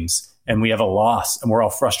games and we have a loss and we're all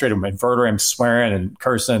frustrated. I'm swearing and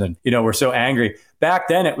cursing and, we're so angry. Back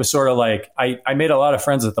then it was sort of like, I made a lot of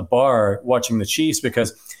friends at the bar watching the Chiefs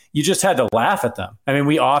because you just had to laugh at them. I mean,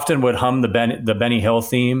 we often would hum the Benny Hill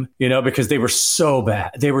theme, because they were so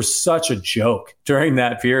bad. They were such a joke during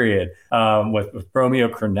that period with Romeo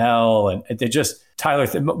Crennel and they just Tyler.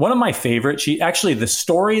 One of my favorite, actually the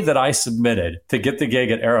story that I submitted to get the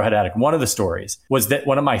gig at Arrowhead Attic, one of the stories was that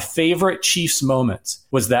one of my favorite Chiefs moments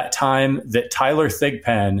was that time that Tyler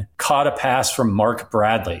Thigpen caught a pass from Mark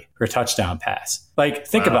Bradley for a touchdown pass. Like,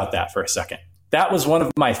 think about that for a second. That was one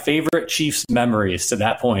of my favorite Chiefs memories to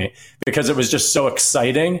that point because it was just so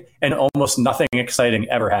exciting and almost nothing exciting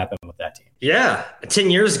ever happened with that team. Yeah.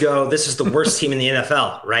 10 years ago, this was the worst team in the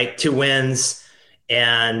NFL, right? 2 wins,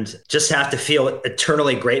 and just have to feel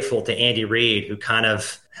eternally grateful to Andy Reid, who kind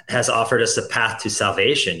of has offered us a path to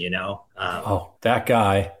salvation, That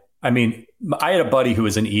guy. I mean, I had a buddy who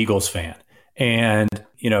was an Eagles fan, and,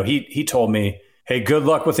 he told me, hey, good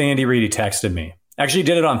luck with Andy Reid. He texted me. Actually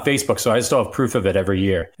did it on Facebook, so I still have proof of it every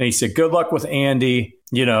year. And he said, good luck with Andy.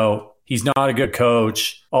 He's not a good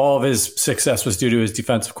coach. All of his success was due to his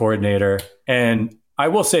defensive coordinator. And I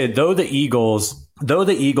will say, though the Eagles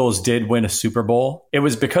did win a Super Bowl, it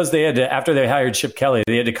was because they had to, after they hired Chip Kelly,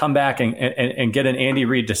 they had to come back and get an Andy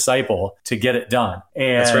Reid disciple to get it done.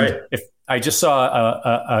 And that's right. If I just saw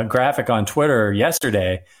a graphic on Twitter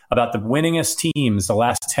yesterday about the winningest teams the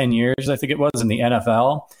last 10 years, I think it was, in the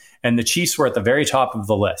NFL. And the Chiefs were at the very top of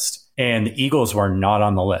the list, and the Eagles were not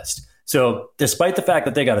on the list. So despite the fact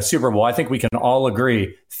that they got a Super Bowl, I think we can all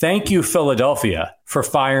agree, thank you, Philadelphia, for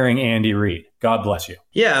firing Andy Reid. God bless you.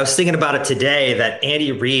 Yeah, I was thinking about it today that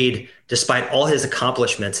Andy Reid, despite all his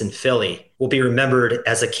accomplishments in Philly, will be remembered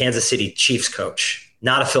as a Kansas City Chiefs coach,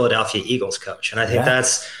 not a Philadelphia Eagles coach. And I think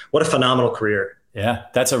that's what a phenomenal career. Yeah,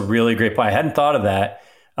 that's a really great point. I hadn't thought of that.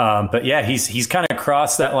 But yeah, he's kind of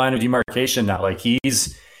crossed that line of demarcation now. Like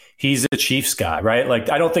he's a Chiefs guy, right?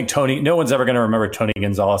 Like, I don't think no one's ever going to remember Tony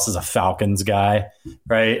Gonzalez as a Falcons guy,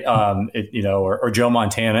 right? Or Joe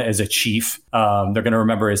Montana as a Chief. They're going to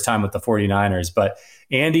remember his time with the 49ers, but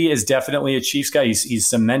Andy is definitely a Chiefs guy. He's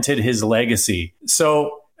cemented his legacy.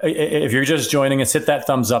 So if you're just joining us, hit that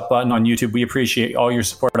thumbs up button on YouTube. We appreciate all your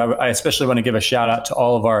support. I especially want to give a shout out to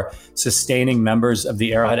all of our sustaining members of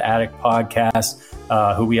the Arrowhead Attic podcast,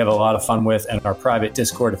 who we have a lot of fun with, and our private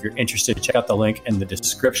Discord. If you're interested, check out the link in the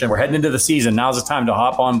description. We're heading into the season. Now's the time to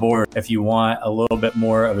hop on board if you want a little bit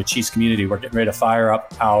more of a Chiefs community. We're getting ready to fire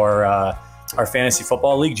up our fantasy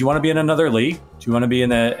football league. Do you want to be in another league? Do you want to be in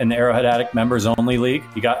the Arrowhead Attic members only league?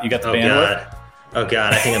 You got the bandwidth? Oh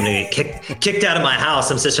God, I think I'm going to get kicked out of my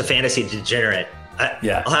house. I'm such a fantasy degenerate.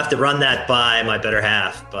 I'll have to run that by my better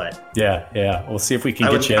half, but yeah. We'll see if we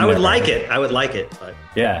can get you in. I would like it. But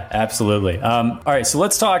yeah, absolutely. All right, so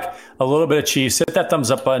let's talk a little bit of Chiefs. Hit that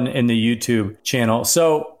thumbs up button in the YouTube channel.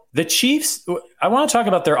 So the Chiefs, I want to talk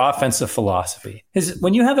about their offensive philosophy.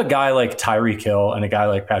 When you have a guy like Tyreek Hill and a guy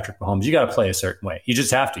like Patrick Mahomes, you got to play a certain way. You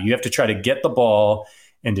just have to. You have to try to get the ball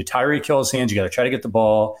into Tyreek Hill's hands. You got to try to get the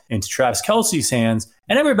ball into Travis Kelce's hands,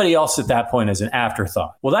 and everybody else at that point is an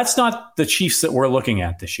afterthought. Well, that's not the Chiefs that we're looking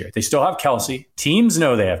at this year. They still have Kelce. Teams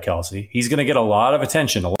know they have Kelce. He's going to get a lot of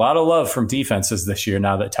attention, a lot of love from defenses this year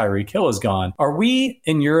now that Tyreek Hill is gone. Are we,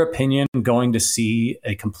 in your opinion, going to see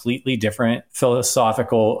a completely different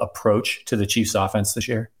philosophical approach to the Chiefs offense this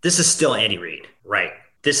year? This is still Andy Reid, right?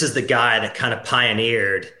 This is the guy that kind of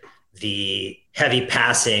pioneered the heavy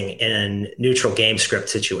passing in neutral game script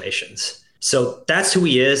situations. So that's who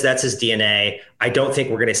he is. That's his DNA. I don't think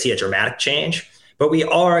we're going to see a dramatic change, but we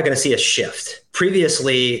are going to see a shift.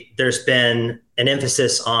 Previously, there's been an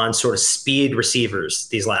emphasis on sort of speed receivers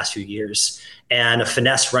these last few years and a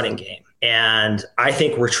finesse running game. And I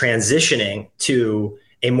think we're transitioning to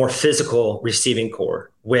a more physical receiving core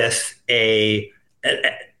with an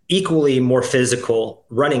equally more physical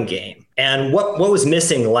running game. And what was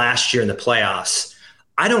missing last year in the playoffs,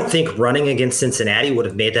 I don't think running against Cincinnati would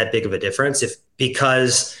have made that big of a difference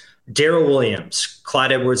because Darrell Williams,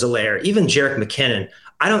 Clyde Edwards-Helaire, even Jerick McKinnon,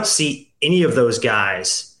 I don't see any of those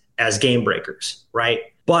guys as game breakers, right?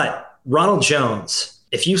 But Ronald Jones,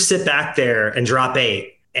 if you sit back there and drop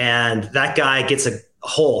 8 and that guy gets a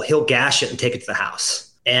hole, he'll gash it and take it to the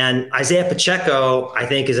house. And Isaiah Pacheco, I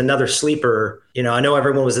think, is another sleeper. I know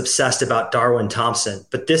everyone was obsessed about Darwin Thompson,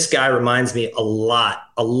 but this guy reminds me a lot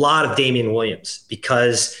of Damian Williams,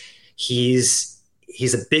 because he's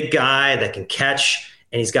a big guy that can catch,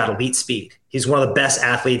 and he's got elite speed. He's one of the best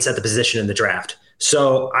athletes at the position in the draft.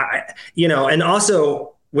 So, and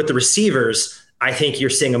also with the receivers, I think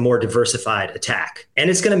you're seeing a more diversified attack,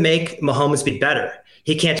 and it's going to make Mahomes be better.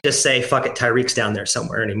 He can't just say, fuck it, Tyreek's down there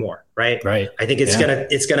somewhere anymore. Right. I think it's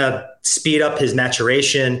gonna speed up his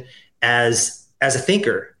maturation as a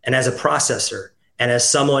thinker and as a processor and as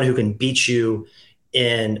someone who can beat you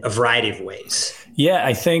in a variety of ways. Yeah,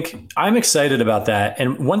 I think I'm excited about that.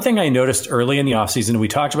 And one thing I noticed early in the offseason, we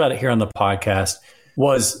talked about it here on the podcast,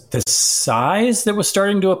 was the size that was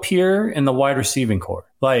starting to appear in the wide receiving core.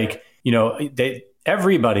 Like,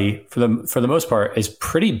 everybody for the most part is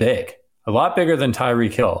pretty big. A lot bigger than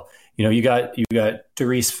Tyreek Hill. You got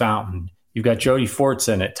Darius Fountain. You've got Jody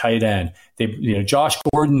Fortson at tight end. Josh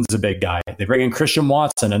Gordon's a big guy. They bring in Christian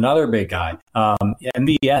Watson, another big guy.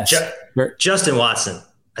 MVS. Justin Watson.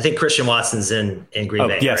 I think Christian Watson's in Green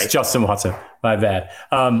Bay. Yes, right? Justin Watson. My bad.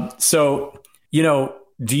 Do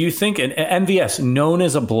you think an MVS, known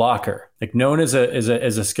as a blocker, like known as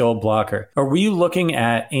a skilled blocker, are we looking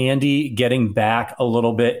at Andy getting back a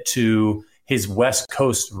little bit to his West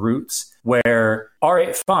Coast roots, where, all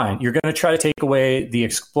right, fine, you're going to try to take away the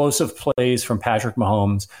explosive plays from Patrick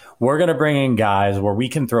Mahomes. We're going to bring in guys where we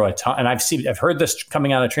can throw a ton. And I've heard this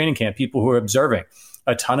coming out of training camp, people who are observing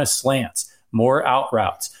a ton of slants, more out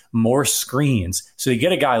routes, more screens. So you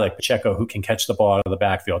get a guy like Pacheco who can catch the ball out of the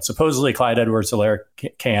backfield. Supposedly Clyde Edwards-Helaire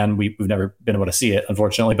can. We've never been able to see it,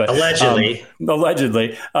 unfortunately, but allegedly.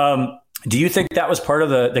 Do you think that was part of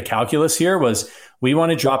the calculus here? Was we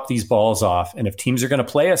want to drop these balls off, and if teams are going to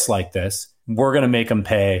play us like this, we're going to make them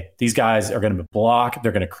pay. These guys are going to block.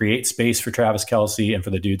 They're going to create space for Travis Kelce and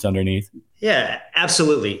for the dudes underneath. Yeah,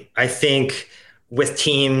 absolutely. I think with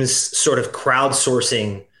teams sort of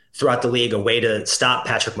crowdsourcing throughout the league a way to stop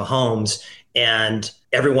Patrick Mahomes, and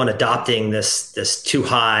everyone adopting this too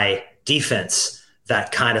high defense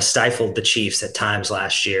that kind of stifled the Chiefs at times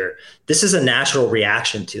last year. This is a natural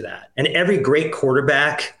reaction to that. And every great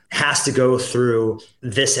quarterback has to go through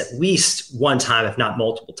this at least one time, if not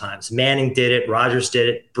multiple times. Manning did it, Rodgers did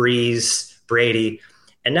it, Breeze, Brady,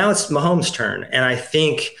 and now it's Mahomes' turn. And I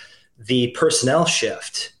think the personnel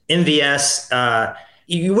shift, MVS,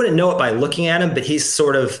 you wouldn't know it by looking at him, but he's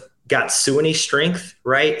sort of got Suwannee strength,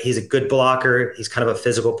 right? He's a good blocker. He's kind of a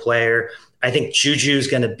physical player. I think Juju's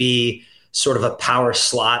going to be sort of a power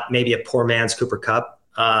slot, maybe a poor man's Cooper Kupp.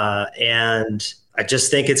 And I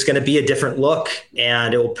just think it's going to be a different look,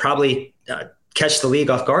 and it will probably catch the league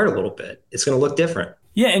off guard a little bit. It's going to look different.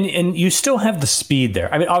 Yeah, and you still have the speed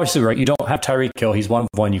there. I mean, obviously, right, you don't have Tyreek Hill. He's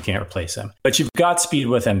 1-of-1. You can't replace him. But you've got speed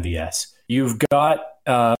with MVS. You've got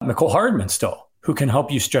Mecole Hardman still, who can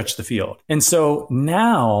help you stretch the field. And so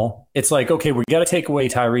now it's like, okay, we got to take away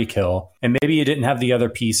Tyreek Hill, and maybe you didn't have the other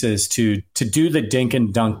pieces to do the dink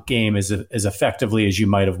and dunk game as effectively as you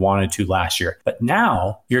might have wanted to last year. But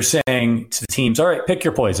now you're saying to the teams, all right, pick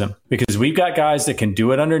your poison, because we've got guys that can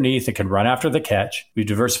do it underneath, that can run after the catch. We've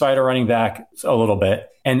diversified our running back a little bit.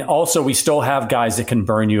 And also we still have guys that can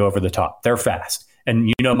burn you over the top. They're fast.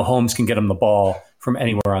 And Mahomes can get them the ball from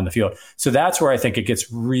anywhere on the field. So that's where I think it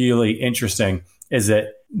gets really interesting, is that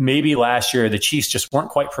maybe last year the Chiefs just weren't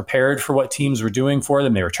quite prepared for what teams were doing for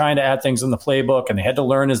them. They were trying to add things in the playbook, and they had to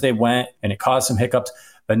learn as they went, and it caused some hiccups.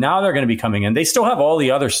 But now they're going to be coming in. They still have all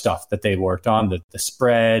the other stuff that they worked on, the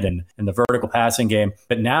spread and the vertical passing game.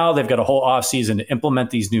 But now they've got a whole offseason to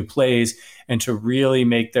implement these new plays and to really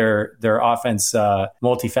make their offense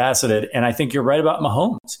multifaceted. And I think you're right about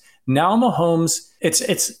Mahomes. Now Mahomes,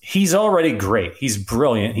 he's already great. He's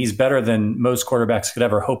brilliant. He's better than most quarterbacks could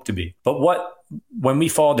ever hope to be. But when we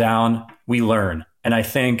fall down, we learn. And I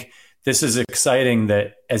think this is exciting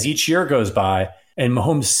that as each year goes by and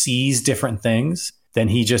Mahomes sees different things, then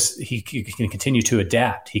he can continue to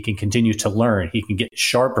adapt. He can continue to learn. He can get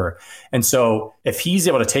sharper. And so if he's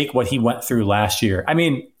able to take what he went through last year, I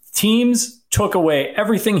mean, teams took away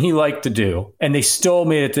everything he liked to do, and they still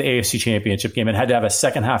made it to the AFC Championship game and had to have a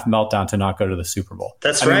second half meltdown to not go to the Super Bowl.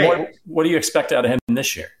 That's right. Mean, what do you expect out of him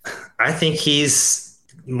this year? I think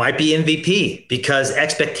might be MVP, because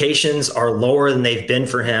expectations are lower than they've been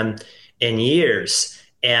for him in years.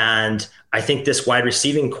 And I think this wide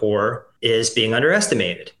receiving core is being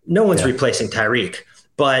underestimated. No one's replacing Tyreek,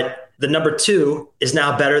 but the number 2 is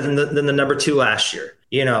now better than the number 2 last year.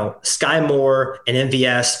 Sky Moore and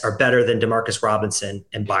MVS are better than Demarcus Robinson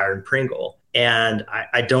and Byron Pringle. And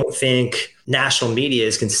I don't think national media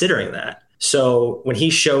is considering that. So when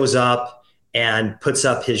he shows up and puts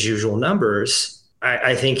up his usual numbers,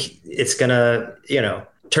 I think it's going to,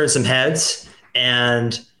 turn some heads,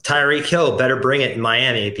 and Tyreek Hill better bring it in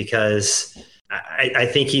Miami, because I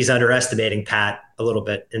think he's underestimating Pat a little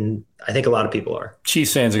bit, and I think a lot of people are.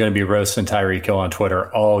 Chiefs fans are going to be roasting Tyreek Hill on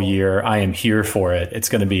Twitter all year. I am here for it. It's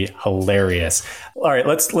going to be hilarious. All right,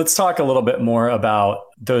 let's talk a little bit more about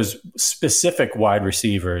those specific wide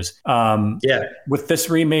receivers. With this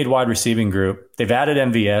remade wide receiving group, they've added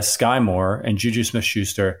MVS, Sky Moore, and Juju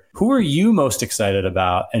Smith-Schuster. Who are you most excited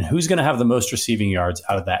about, and who's going to have the most receiving yards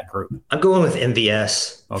out of that group? I'm going with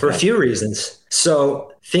MVS for a few reasons.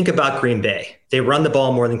 So think about Green Bay. They run the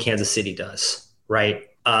ball more than Kansas City does, right?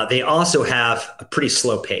 They also have a pretty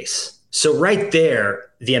slow pace. So right there,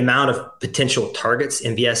 the amount of potential targets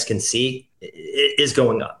MVS can see is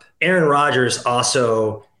going up. Aaron Rodgers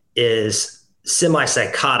also is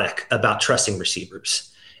semi-psychotic about trusting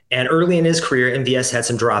receivers. And early in his career, MVS had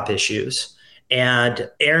some drop issues. And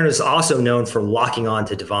Aaron is also known for locking on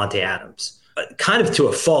to Devontae Adams, kind of to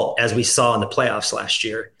a fault, as we saw in the playoffs last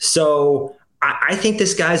year. So I think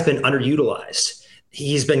this guy's been underutilized.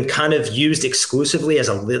 He's been kind of used exclusively as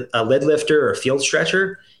a lid lifter or a field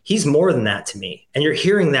stretcher. He's more than that to me. And you're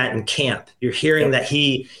hearing that in camp. You're hearing that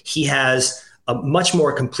he has a much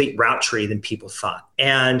more complete route tree than people thought.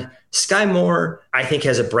 And Sky Moore, I think,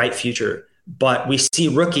 has a bright future. But we see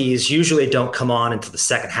rookies usually don't come on until the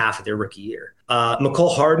second half of their rookie year.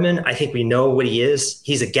 Mecole Hardman, I think we know what he is.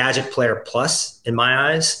 He's a gadget player plus in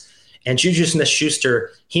my eyes. And Juju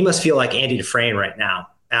Smith-Schuster, he must feel like Andy Dufresne right now,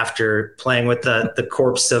 after playing with the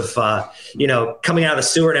corpse of, coming out of the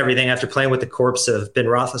sewer and everything, after playing with the corpse of Ben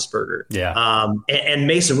Roethlisberger. Yeah. And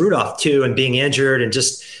Mason Rudolph too, and being injured, and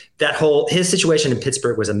just his situation in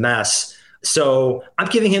Pittsburgh was a mess. So I'm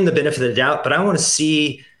giving him the benefit of the doubt, but I want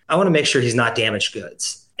to make sure he's not damaged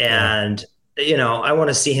goods. And, I want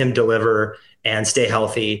to see him deliver and stay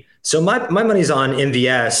healthy. So my money's on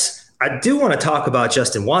MVS. I do want to talk about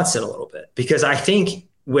Justin Watson a little bit, because I think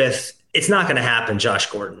it's not going to happen, Josh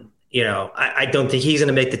Gordon. I don't think he's going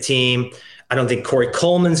to make the team. I don't think Corey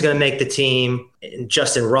Coleman's going to make the team. And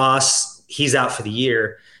Justin Ross, he's out for the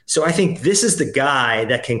year. So I think this is the guy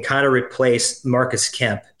that can kind of replace Marcus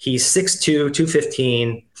Kemp. He's 6'2",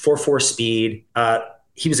 215, 4.4 speed.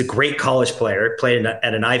 He was a great college player, played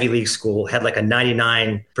at an Ivy League school, had like a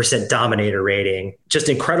 99% dominator rating, just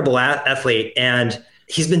incredible athlete. And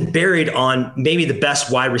he's been buried on maybe the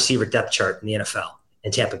best wide receiver depth chart in the NFL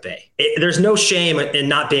in Tampa Bay. There's no shame in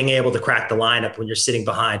not being able to crack the lineup when you're sitting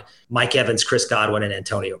behind Mike Evans, Chris Godwin, and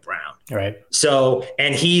Antonio Brown. Right. So,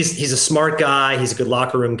 and he's a smart guy. He's a good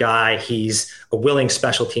locker room guy. He's a willing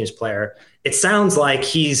special teams player. It sounds like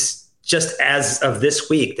he's just, as of this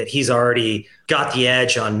week, that he's already got the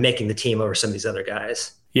edge on making the team over some of these other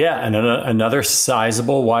guys. Yeah, and another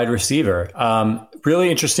sizable wide receiver. Really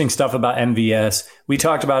interesting stuff about MVS. We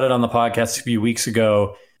talked about it on the podcast a few weeks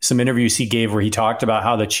ago, some interviews he gave where he talked about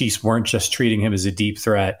how the Chiefs weren't just treating him as a deep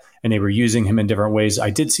threat and they were using him in different ways. I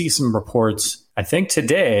did see some reports, I think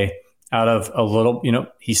today, out of a little,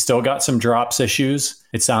 he's still got some drops issues,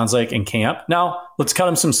 it sounds like, in camp. Now, let's cut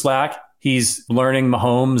him some slack. He's learning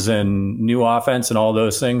Mahomes and new offense and all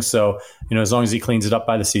those things. So, as long as he cleans it up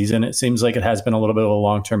by the season, it seems like it has been a little bit of a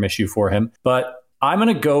long-term issue for him. But I'm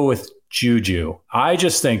going to go with Juju. I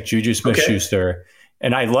just think Juju Smith-Schuster,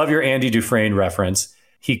 and I love your Andy Dufresne reference.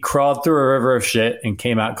 He crawled through a river of shit and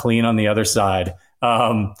came out clean on the other side.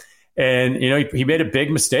 And, he made a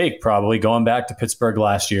big mistake probably going back to Pittsburgh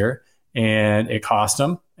last year, and it cost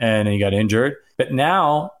him, and he got injured. But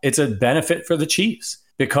now it's a benefit for the Chiefs,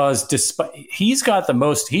 because he's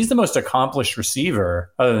the most accomplished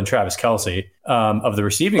receiver other than Travis Kelce of the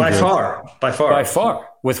receiving group. By far,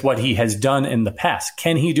 with what he has done in the past.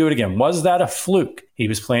 Can he do it again? Was that a fluke? He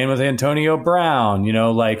was playing with Antonio Brown,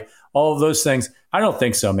 all of those things. I don't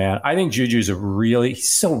think so, man. I think Juju's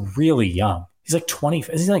he's still really young. He's like 20.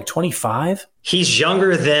 Is he like 25? He's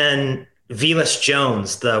younger than Velus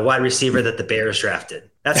Jones, the wide receiver that the Bears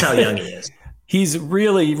drafted. That's how young he is. He's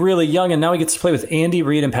really, really young, and now he gets to play with Andy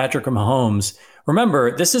Reid and Patrick Mahomes.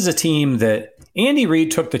 Remember, this is a team that Andy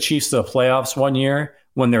Reid took the Chiefs to the playoffs one year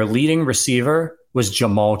when their leading receiver was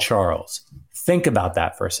Jamal Charles. Think about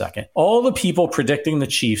that for a second. All the people predicting the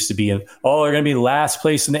Chiefs to be they're going to be last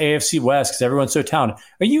place in the AFC West because everyone's so talented.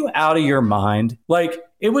 Are you out of your mind? Like,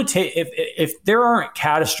 it would take, if there aren't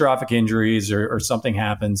catastrophic injuries or something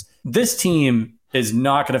happens, this team is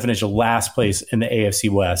not going to finish last place in the AFC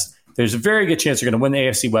West. There's a very good chance they're going to win the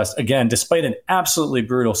AFC West again, despite an absolutely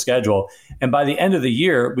brutal schedule. And by the end of the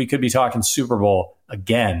year, we could be talking Super Bowl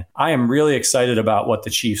again. I am really excited about what the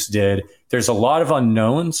Chiefs did There's a lot of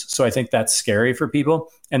unknowns. So I think that's scary for people.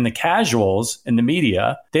 And the casuals in the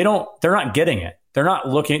media, they're not getting it. They're not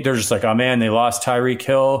looking, they're just like, oh man, they lost Tyreek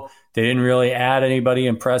Hill. They didn't really add anybody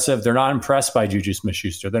impressive. They're not impressed by Juju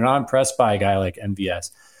Smith-Schuster. They're not impressed by a guy like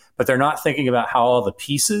MVS. But they're not thinking about how all the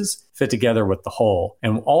pieces fit together with the whole.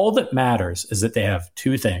 And all that matters is that they have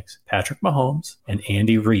two things, Patrick Mahomes and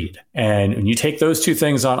Andy Reid. And when you take those two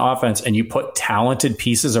things on offense and you put talented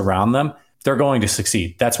pieces around them, they're going to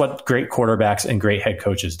succeed. That's what great quarterbacks and great head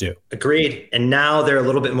coaches do. Agreed. And now they're a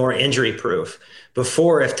little bit more injury proof.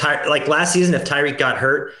 Before, like last season, if Tyreek got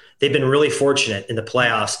hurt, they've been really fortunate in the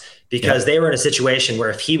playoffs because they were in a situation where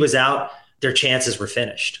if he was out, their chances were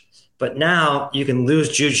finished. But now you can lose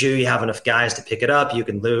Juju. You have enough guys to pick it up. You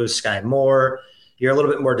can lose Sky Moore. You're a little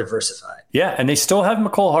bit more diversified. Yeah, and they still have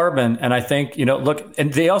McCole Hardman. And I think, look,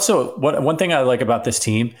 and they also, one thing I like about this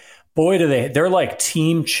team, boy, they're like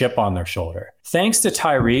team chip on their shoulder. Thanks to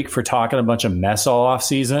Tyreek for talking a bunch of mess all off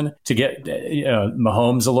season to get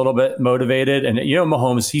Mahomes a little bit motivated. And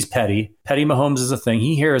Mahomes, he's petty. Petty Mahomes is a thing.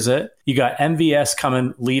 He hears it. You got MVS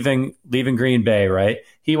coming, leaving Green Bay, right?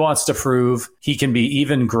 He wants to prove he can be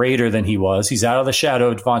even greater than he was. He's out of the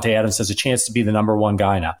shadow of Devontae Adams, has a chance to be the number one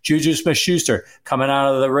guy now. Juju Smith-Schuster coming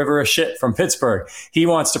out of the river of shit from Pittsburgh. He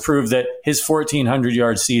wants to prove that his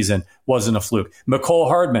 1,400-yard season wasn't a fluke. McCole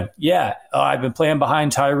Hardman, I've been playing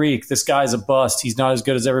behind Tyreek. This guy's a bust. He's not as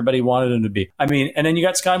good as everybody wanted him to be. I mean, and then you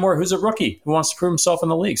got Sky Moore, who's a rookie, who wants to prove himself in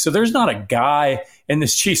the league. So there's not a guy in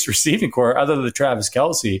this Chiefs receiving core other than Travis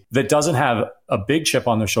Kelce that doesn't have a big chip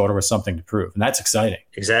on their shoulder with something to prove. And that's exciting.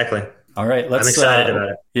 Exactly. All right. I'm excited about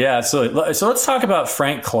it. Yeah, absolutely. So let's talk about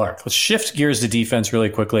Frank Clark. Let's shift gears to defense really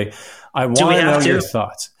quickly. I want to know your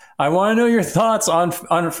thoughts. I want to know your thoughts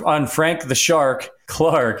on Frank the Shark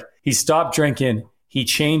Clark. He stopped drinking. He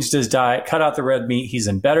changed his diet, cut out the red meat. He's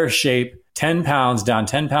in better shape. 10 pounds, down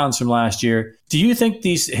 10 pounds from last year. Do you think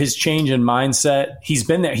his change in mindset, he's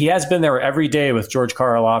been there, he has been there every day with George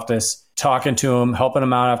Karlaftis, talking to him, helping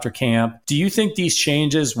him out after camp. Do you think these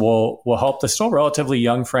changes will help the still relatively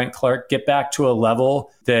young Frank Clark get back to a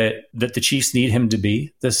level that the Chiefs need him to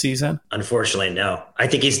be this season? Unfortunately, no. I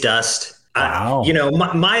think he's dust. Wow.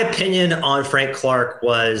 My opinion on Frank Clark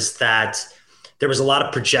was that there was a lot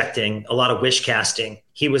of projecting, a lot of wish casting.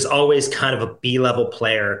 He was always kind of a B-level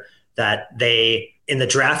player that they, in the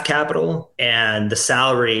draft capital and the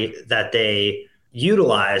salary that they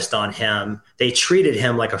utilized on him, they treated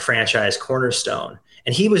him like a franchise cornerstone.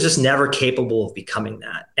 And he was just never capable of becoming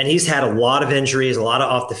that. And he's had a lot of injuries, a lot of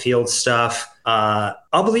off the field stuff.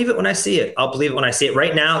 I'll believe it when I see it.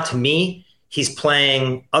 Right now, to me, he's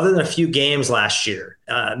playing, other than a few games last year,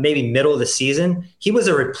 maybe middle of the season, he was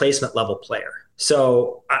a replacement level player.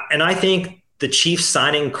 So, and I think the Chiefs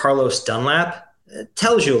signing Carlos Dunlap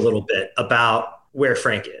tells you a little bit about where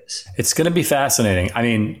Frank is. It's going to be fascinating. I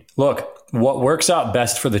mean, look, what works out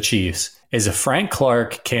best for the Chiefs is if Frank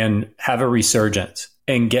Clark can have a resurgence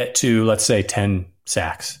and get to, let's say, 10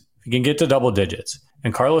 sacks. If he can get to double digits.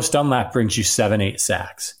 And Carlos Dunlap brings you 7-8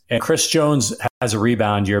 sacks. And Chris Jones has a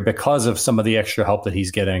rebound year because of some of the extra help that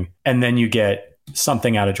he's getting. And then you get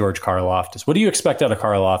something out of George Karlaftis. What do you expect out of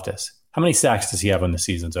Karlaftis? How many sacks does he have when the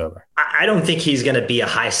season's over? I don't think he's going to be a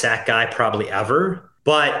high sack guy probably ever,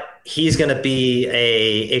 but he's going to be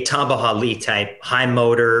a Tamba Hali type, high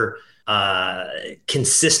motor,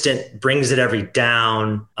 consistent, brings it every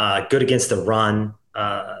down, good against the run,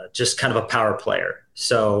 just kind of a power player.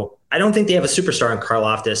 So I don't think they have a superstar in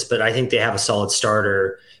Karlaftis, but I think they have a solid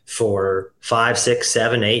starter for 5, 6,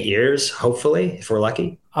 7, 8 years, hopefully, if we're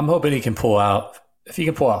lucky. I'm hoping he can pull out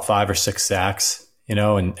 5 or 6 sacks,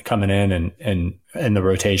 and coming in and the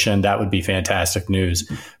rotation. That would be fantastic news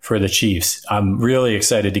for the Chiefs. I'm really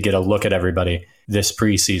excited to get a look at everybody this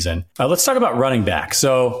preseason. Let's talk about running back.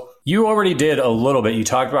 So you already did a little bit. You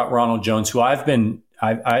talked about Ronald Jones, who I've been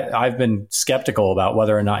skeptical about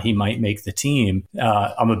whether or not he might make the team.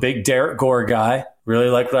 I'm a big Derek Gore guy. Really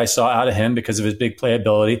like what I saw out of him because of his big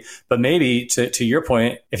playability. But maybe to your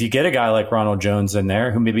point, if you get a guy like Ronald Jones in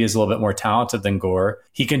there, who maybe is a little bit more talented than Gore,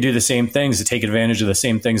 he can do the same things to take advantage of the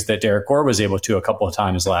same things that Derek Gore was able to a couple of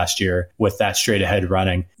times last year with that straight ahead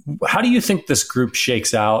running. How do you think this group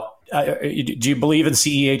shakes out? Do you believe in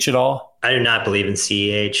CEH at all? I do not believe in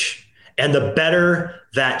CEH. And the better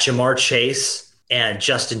that Jamar Chase and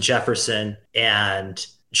Justin Jefferson and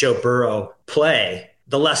Joe Burrow play,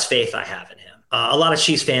 the less faith I have in him. A lot of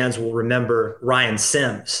Chiefs fans will remember Ryan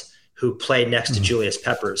Sims, who played next to Julius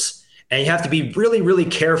Peppers. And you have to be really, really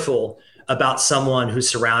careful about someone who's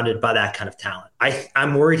surrounded by that kind of talent.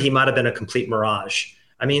 I'm worried he might have been a complete mirage.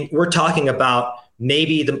 I mean, we're talking about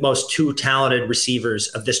maybe the most two talented receivers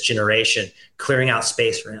of this generation, clearing out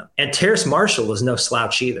space for him. And Terrace Marshall was no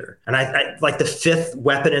slouch either. And I like the fifth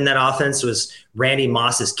weapon in that offense was Randy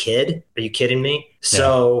Moss's kid. Are you kidding me? Yeah.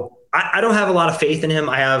 So I don't have a lot of faith in him.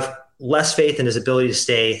 I have less faith in his ability to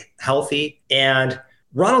stay healthy. And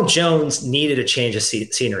Ronald Jones needed a change of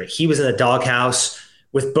scenery. He was in the doghouse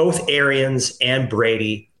with both Arians and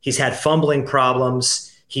Brady. He's had fumbling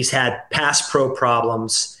problems. He's had pass pro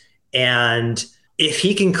problems. And if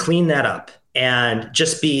he can clean that up and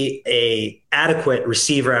just be a adequate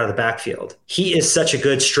receiver out of the backfield, he is such a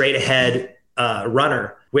good straight ahead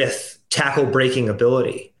runner with tackle breaking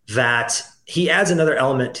ability that he adds another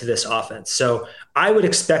element to this offense. So I would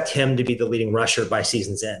expect him to be the leading rusher by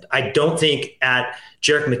season's end. I don't think at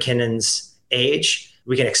Jerick McKinnon's age,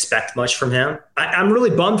 we can expect much from him. I'm really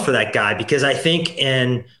bummed for that guy because I think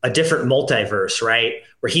in a different multiverse, right,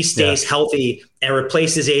 where he stays healthy and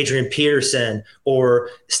replaces Adrian Peterson or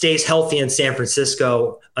stays healthy in San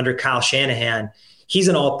Francisco under Kyle Shanahan, he's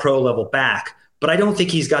an all-pro level back. But I don't think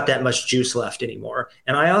he's got that much juice left anymore.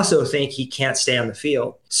 And I also think he can't stay on the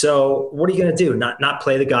field. So what are you going to do? Not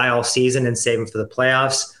play the guy all season and save him for the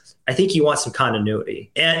playoffs? I think you want some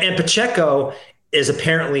continuity. And Pacheco is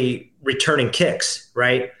apparently returning kicks,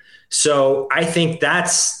 right? So I think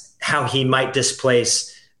that's how he might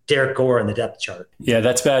displace Derek Gore in the depth chart. Yeah,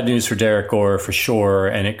 that's bad news for Derek Gore for sure.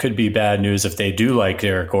 And it could be bad news if they do like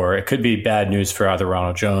Derek Gore. It could be bad news for either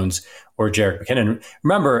Ronald Jones or Jerick McKinnon.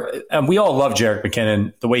 Remember, we all love Jerick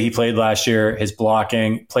McKinnon, the way he played last year, his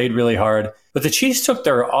blocking, played really hard. But the Chiefs took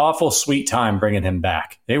their awful sweet time bringing him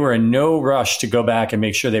back. They were in no rush to go back and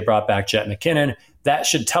make sure they brought back Jet McKinnon. That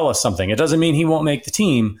should tell us something. It doesn't mean he won't make the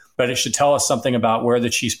team, but it should tell us something about where the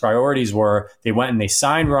Chiefs' priorities were. They went and they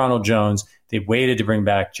signed Ronald Jones. They waited to bring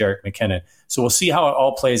back Jerick McKinnon. So we'll see how it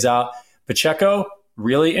all plays out. Pacheco,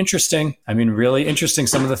 really interesting. I mean, really interesting.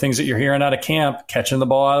 Some of the things that you're hearing out of camp, catching the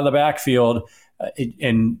ball out of the backfield.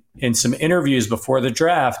 In some interviews before the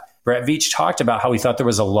draft, Brett Veach talked about how he thought there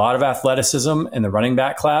was a lot of athleticism in the running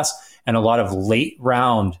back class and a lot of late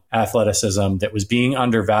round athleticism that was being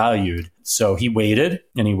undervalued. So he waited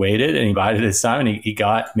and he bided his time and he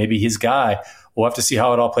got maybe his guy. We'll have to see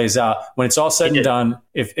how it all plays out. When it's all said and done,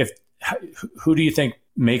 who do you think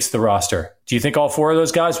makes the roster? Do you think all four of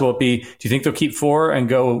those guys will be? Do you think they'll keep four and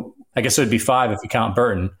go? I guess it would be five if you count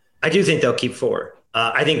Burton. I do think they'll keep four.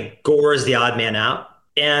 I think Gore is the odd man out,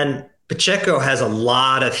 and Pacheco has a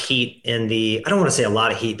lot of heat in the. I don't want to say a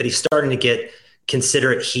lot of heat, but he's starting to get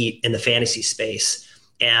considerate heat in the fantasy space.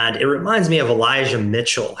 And it reminds me of Elijah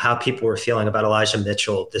Mitchell, how people were feeling about Elijah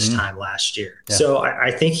Mitchell this time last year. Yeah. So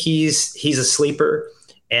I think he's a sleeper,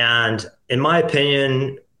 and in my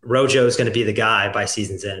opinion, Rojo is going to be the guy by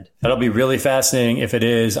season's end. That'll be really fascinating if it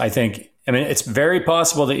is. I mean, it's very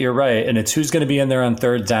possible that you're right. And it's who's going to be in there on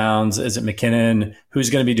third downs. Is it McKinnon?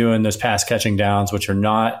 Who's going to be doing those pass catching downs, which are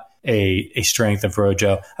not a strength of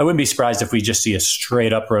Rojo? I wouldn't be surprised if we just see a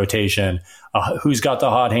straight up rotation. Who's got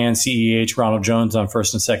the hot hand? CEH, Ronald Jones on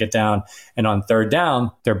first and second down. And on third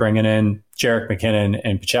down, they're bringing in Jerick McKinnon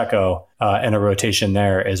and Pacheco and a rotation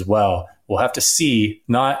there as well. We'll have to see.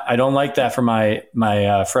 I don't like that for my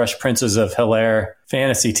Fresh Princes of Hilaire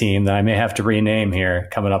fantasy team that I may have to rename here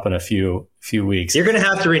coming up in a few weeks. You're going to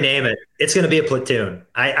have to rename it. It's going to be a platoon.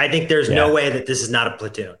 I think there's no way that this is not a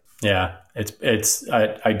platoon. Yeah,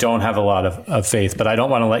 I don't have a lot of faith, but I don't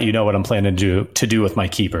want to let you know what I'm planning to do with my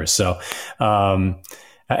keepers. So,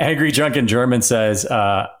 Angry Drunken German says,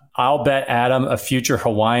 I'll bet Adam a future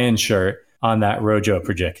Hawaiian shirt on that Rojo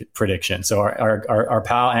prediction. So our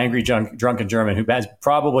pal Angry Drunken German, who has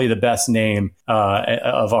probably the best name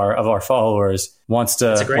of our followers, wants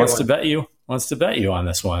to bet you on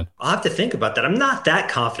this one. I'll have to think about that. I'm not that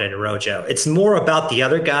confident in Rojo. It's more about the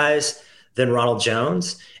other guys than Ronald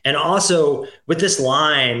Jones. And also with this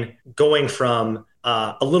line going from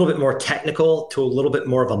a little bit more technical to a little bit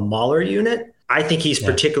more of a mauler unit, I think he's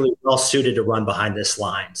particularly well suited to run behind this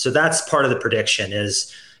line. So that's part of the prediction,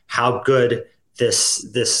 is how good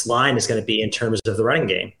this line is going to be in terms of the running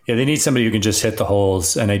game. Yeah, they need somebody who can just hit the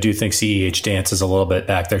holes, and I do think CEH dances a little bit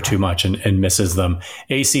back there too much and misses them.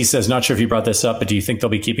 AC says, not sure if you brought this up, but do you think they'll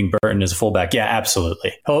be keeping Burton as a fullback? Yeah,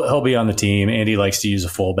 absolutely. He'll be on the team. Andy likes to use a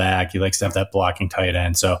fullback. He likes to have that blocking tight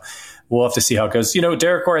end. So we'll have to see how it goes.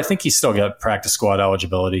 Derek Gore, I think he's still got practice squad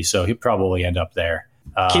eligibility, so he'll probably end up there.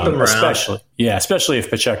 Keep him around. Especially if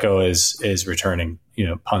Pacheco is returning,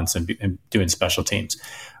 punts and doing special teams.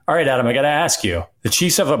 All right, Adam, I got to ask you, the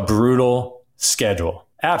Chiefs have a brutal schedule.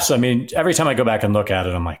 Absolutely. I mean, every time I go back and look at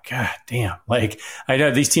it, I'm like, God damn. Like, I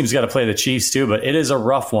know these teams got to play the Chiefs too, but it is a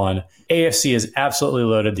rough one. AFC is absolutely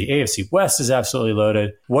loaded. The AFC West is absolutely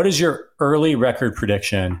loaded. What is your early record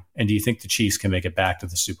prediction? And do you think the Chiefs can make it back to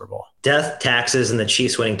the Super Bowl? Death, taxes, and the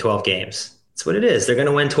Chiefs winning 12 games. That's what it is. They're going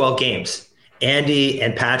to win 12 games. Andy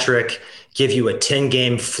and Patrick give you a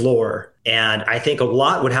 10-game floor. And I think a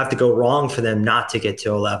lot would have to go wrong for them not to get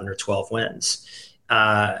to 11 or 12 wins.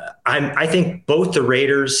 I think both the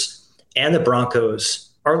Raiders and the Broncos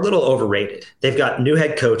are a little overrated. They've got new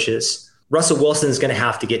head coaches. Russell Wilson is going to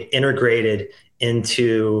have to get integrated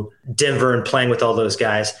into Denver and playing with all those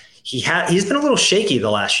guys. He's been a little shaky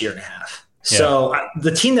the last year and a half. Yeah. So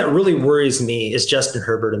the team that really worries me is Justin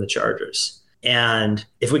Herbert and the Chargers. And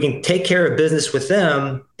if we can take care of business with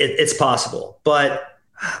them, it's possible. But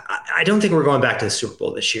I don't think we're going back to the Super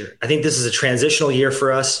Bowl this year. I think this is a transitional year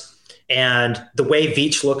for us. And the way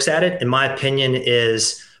Veach looks at it, in my opinion,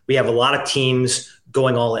 is we have a lot of teams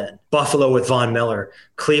going all in. Buffalo with Von Miller,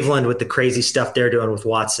 Cleveland with the crazy stuff they're doing with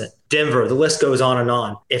Watson, Denver, the list goes on and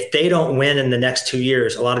on. If they don't win in the next 2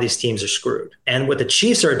 years, a lot of these teams are screwed. And what the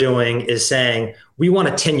Chiefs are doing is saying, we want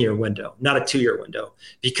a 10-year window, not a 2-year window.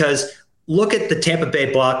 Because look at the Tampa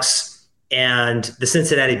Bay Bucks and the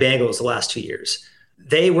Cincinnati Bengals the last 2 years.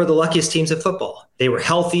 They were the luckiest teams of football. They were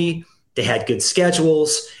healthy. They had good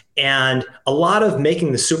schedules. And a lot of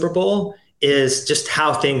making the Super Bowl is just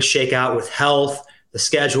how things shake out with health, the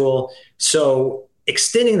schedule. So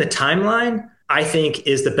extending the timeline, I think,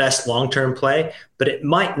 is the best long-term play, but it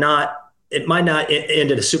might not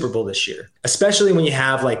end at a Super Bowl this year, especially when you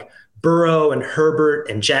have like Burrow and Herbert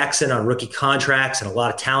and Jackson on rookie contracts and a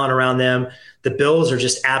lot of talent around them. The Bills are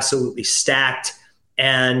just absolutely stacked.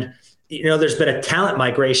 And there's been a talent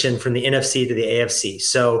migration from the NFC to the AFC.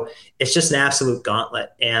 So it's just an absolute gauntlet.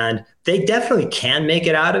 And they definitely can make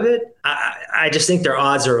it out of it. I just think their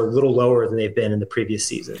odds are a little lower than they've been in the previous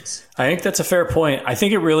seasons. I think that's a fair point. I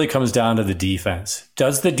think it really comes down to the defense.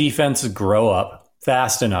 Does the defense grow up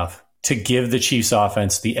fast enough to give the Chiefs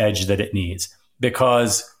offense the edge that it needs?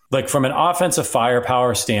 Because like from an offensive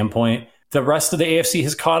firepower standpoint, the rest of the AFC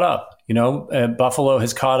has caught up. Buffalo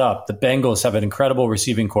has caught up. The Bengals have an incredible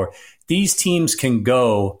receiving core. These teams can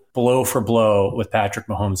go blow for blow with Patrick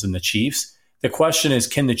Mahomes and the Chiefs. The question is,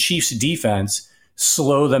 can the Chiefs defense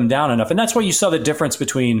slow them down enough? And that's why you saw the difference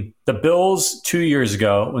between the Bills 2 years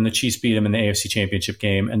ago when the Chiefs beat them in the AFC Championship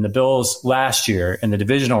game and the Bills last year in the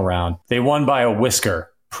divisional round. They won by a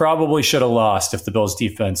whisker. Probably should have lost if the Bills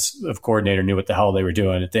defensive coordinator knew what the hell they were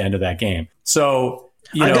doing at the end of that game. So,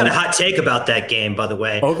 I've got a hot take about that game, by the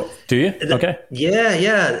way. Oh, do you? Okay.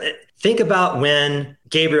 Yeah. Think about when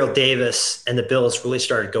Gabriel Davis and the Bills really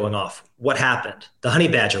started going off. What happened? The Honey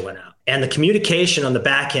Badger went out. And the communication on the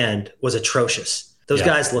back end was atrocious. Those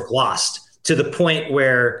guys looked lost to the point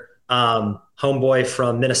where homeboy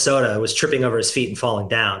from Minnesota was tripping over his feet and falling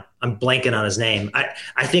down. I'm blanking on his name.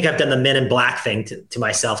 I think I've done the Men in Black thing to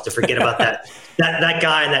myself to forget about that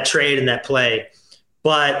guy and that trade and that play.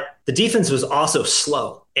 But the defense was also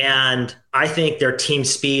slow. And I think their team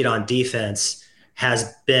speed on defense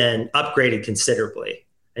has been upgraded considerably.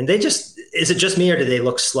 And is it just me or did they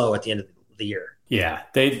look slow at the end of the year? Yeah,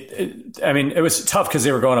 it was tough because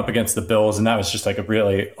they were going up against the Bills, and that was just like a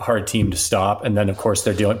really hard team to stop. And then, of course,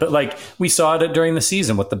 they're dealing. But like we saw it during the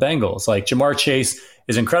season with the Bengals. Like Jamar Chase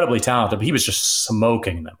is incredibly talented, but he was just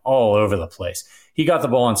smoking them all over the place. He got the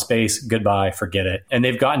ball in space. Goodbye, forget it. And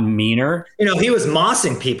they've gotten meaner. He was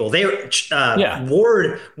mossing people. They were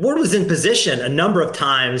Ward was in position a number of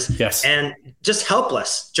times, and just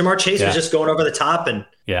helpless. Jamar Chase was just going over the top and.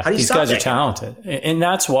 Yeah, these guys are talented. And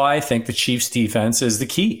that's why I think the Chiefs defense is the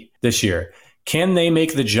key this year. Can they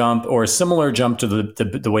make the jump or a similar jump to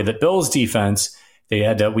the way that Bills defense, we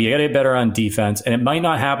got to get better on defense, and it might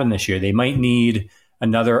not happen this year. They might need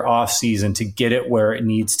another offseason to get it where it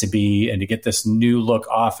needs to be and to get this new look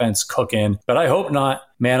offense cooking. But I hope not,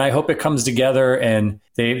 man. I hope it comes together and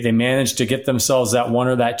they manage to get themselves that 1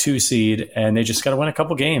 or that 2 seed, and they just got to win a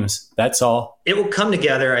couple games. That's all. It will come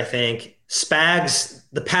together, I think. Spags,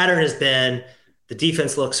 the pattern has been the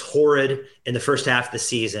defense looks horrid in the first half of the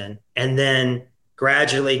season, and then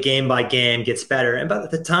gradually, game by game, gets better. And by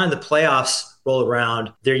the time the playoffs roll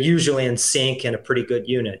around, they're usually in sync and a pretty good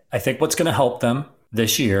unit. I think what's going to help them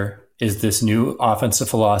this year is this new offensive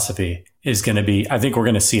philosophy is going to be, I think we're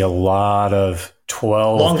going to see a lot of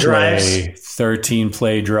 12-play,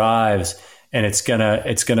 13-play drives, and it's going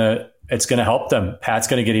to help them. Pat's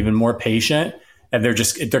going to get even more patient. And they're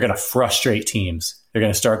going to frustrate teams They're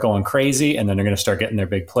going to start going crazy, and then they're going to start getting their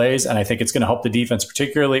big plays. And I think it's going to help the defense,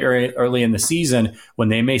 particularly early in the season when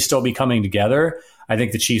they may still be coming together. I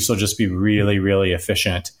think the Chiefs will just be really, really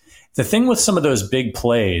efficient. The thing with some of those big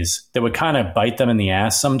plays that would kind of bite them in the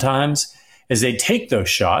ass sometimes is they take those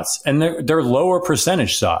shots, and they're lower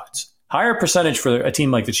percentage shots. Higher percentage for a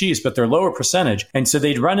team like the Chiefs, but they're lower percentage. And so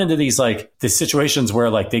they'd run into these situations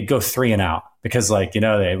where they'd go 3 and out because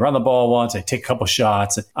they run the ball once, they take a couple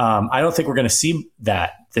shots. I don't think we're going to see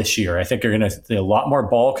that this year. I think you're going to see a lot more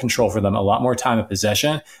ball control for them, a lot more time of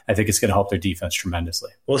possession. I think it's going to help their defense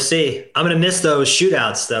tremendously. We'll see. I'm going to miss those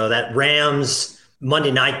shootouts though. That Rams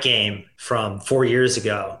Monday night game from 4 years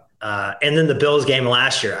ago. And then the Bills game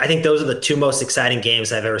last year. I think those are the 2 most exciting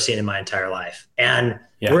games I've ever seen in my entire life. And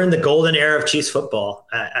we're in the golden era of Chiefs football.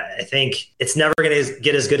 I think it's never going to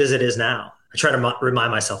get as good as it is now. I try to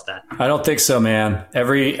remind myself that. I don't think so, man.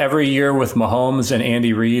 Every year with Mahomes and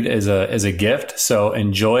Andy Reid is a gift. So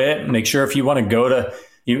enjoy it. Make sure if you want to go to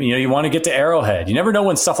you want to get to Arrowhead. You never know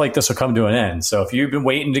when stuff like this will come to an end. So if you've been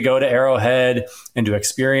waiting to go to Arrowhead and to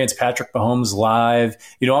experience Patrick Mahomes live,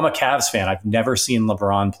 I'm a Cavs fan. I've never seen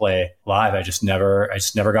LeBron play live. I just never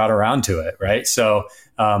got around to it. Right. So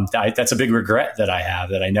that's a big regret that I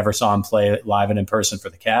have, that I never saw him play live and in person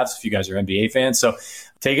for the Cavs. If you guys are NBA fans, so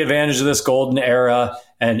take advantage of this golden era.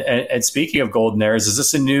 And speaking of golden eras, is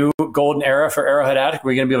this a new golden era for Arrowhead Addict? Are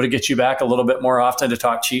we going to be able to get you back a little bit more often to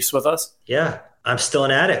talk Chiefs with us? Yeah, I'm still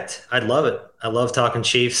an addict. I'd love it. I love talking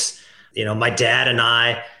Chiefs. My dad and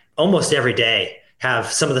I almost every day have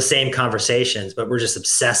some of the same conversations, but we're just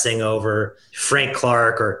obsessing over Frank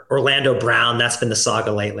Clark or Orlando Brown. That's been the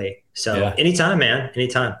saga lately. So Anytime, man,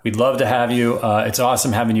 anytime. We'd love to have you. It's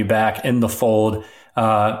awesome having you back in the fold.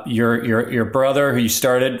 Your brother, who you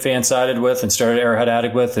started Fansided with and started Arrowhead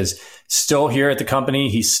Addict with, is still here at the company.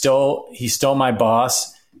 He's still my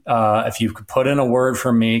boss. If you could put in a word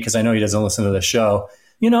for me, because I know he doesn't listen to the show,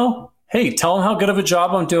 hey, tell him how good of a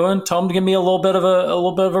job I'm doing. Tell him to give me a little bit of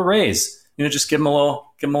a raise. Just give him a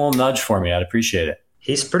little nudge for me. I'd appreciate it.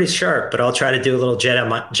 He's pretty sharp, but I'll try to do a little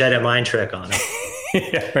Jedi mind trick on him.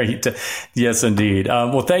 Yeah, right. Yes, indeed.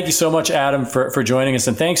 Well, thank you so much, Adam, for joining us.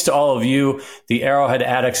 And thanks to all of you, the Arrowhead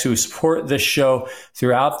Addicts who support this show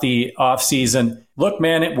throughout the off season. Look,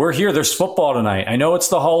 man, we're here. There's football tonight. I know it's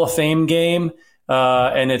the Hall of Fame game.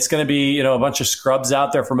 And it's going to be, a bunch of scrubs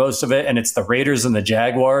out there for most of it. And it's the Raiders and the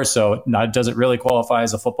Jaguars. So does it really qualify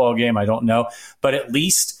as a football game? I don't know. But at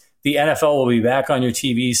least the NFL will be back on your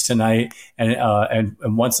TVs tonight. And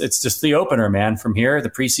once it's just the opener, man, from here, the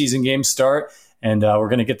preseason games start. And we're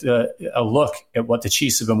going to get a look at what the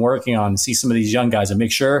Chiefs have been working on and see some of these young guys. And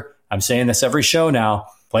make sure, I'm saying this every show now,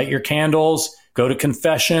 light your candles, go to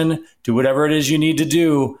confession, do whatever it is you need to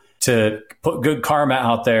do to put good karma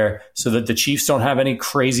out there so that the Chiefs don't have any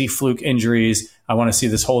crazy fluke injuries. I want to see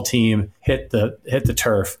this whole team hit the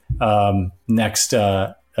turf next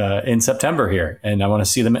in September here, and I want to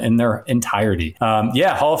see them in their entirety.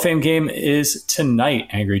 Hall of Fame game is tonight,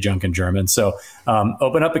 Angry Drunken German. So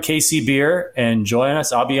open up a KC beer and join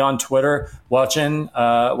us. I'll be on Twitter watching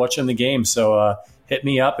the game. So hit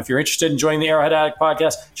me up. If you're interested in joining the Arrowhead Addict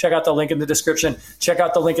podcast, check out the link in the description.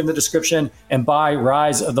 And buy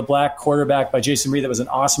Rise of the Black Quarterback by Jason Reed. That was an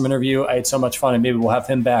awesome interview. I had so much fun, and maybe we'll have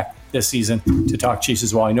him back this season to talk Chiefs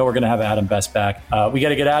as well. I know we're going to have Adam Best back. We got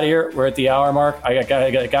to get out of here. We're at the hour mark. I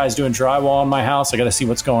got guys doing drywall in my house. I got to see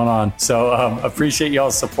what's going on. So appreciate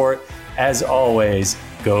y'all's support. As always,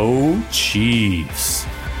 go Chiefs.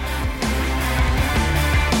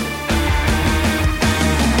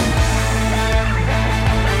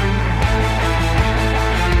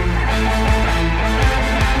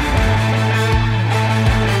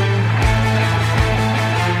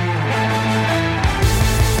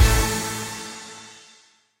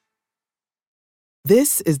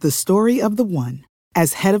 This is the story of the one.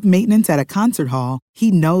 As head of maintenance at a concert hall, he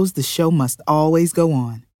knows the show must always go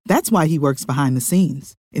on. That's why he works behind the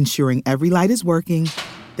scenes, ensuring every light is working,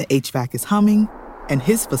 the HVAC is humming, and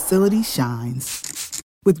his facility shines.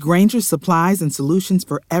 With Grainger's supplies and solutions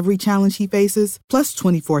for every challenge he faces, plus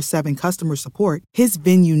 24/7 customer support, his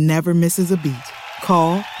venue never misses a beat.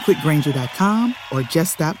 Call quickgrainger.com or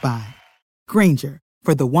just stop by. Grainger,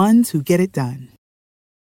 for the ones who get it done.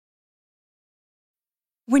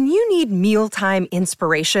 When you need mealtime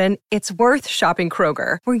inspiration, it's worth shopping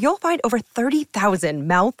Kroger, where you'll find over 30,000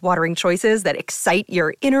 mouth-watering choices that excite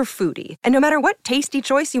your inner foodie. And no matter what tasty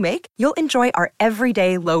choice you make, you'll enjoy our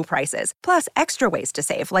everyday low prices, plus extra ways to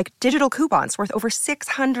save, like digital coupons worth over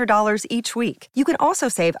 $600 each week. You can also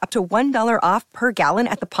save up to $1 off per gallon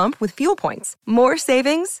at the pump with fuel points. More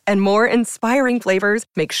savings and more inspiring flavors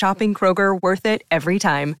make shopping Kroger worth it every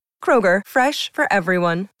time. Kroger, fresh for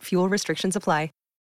everyone. Fuel restrictions apply.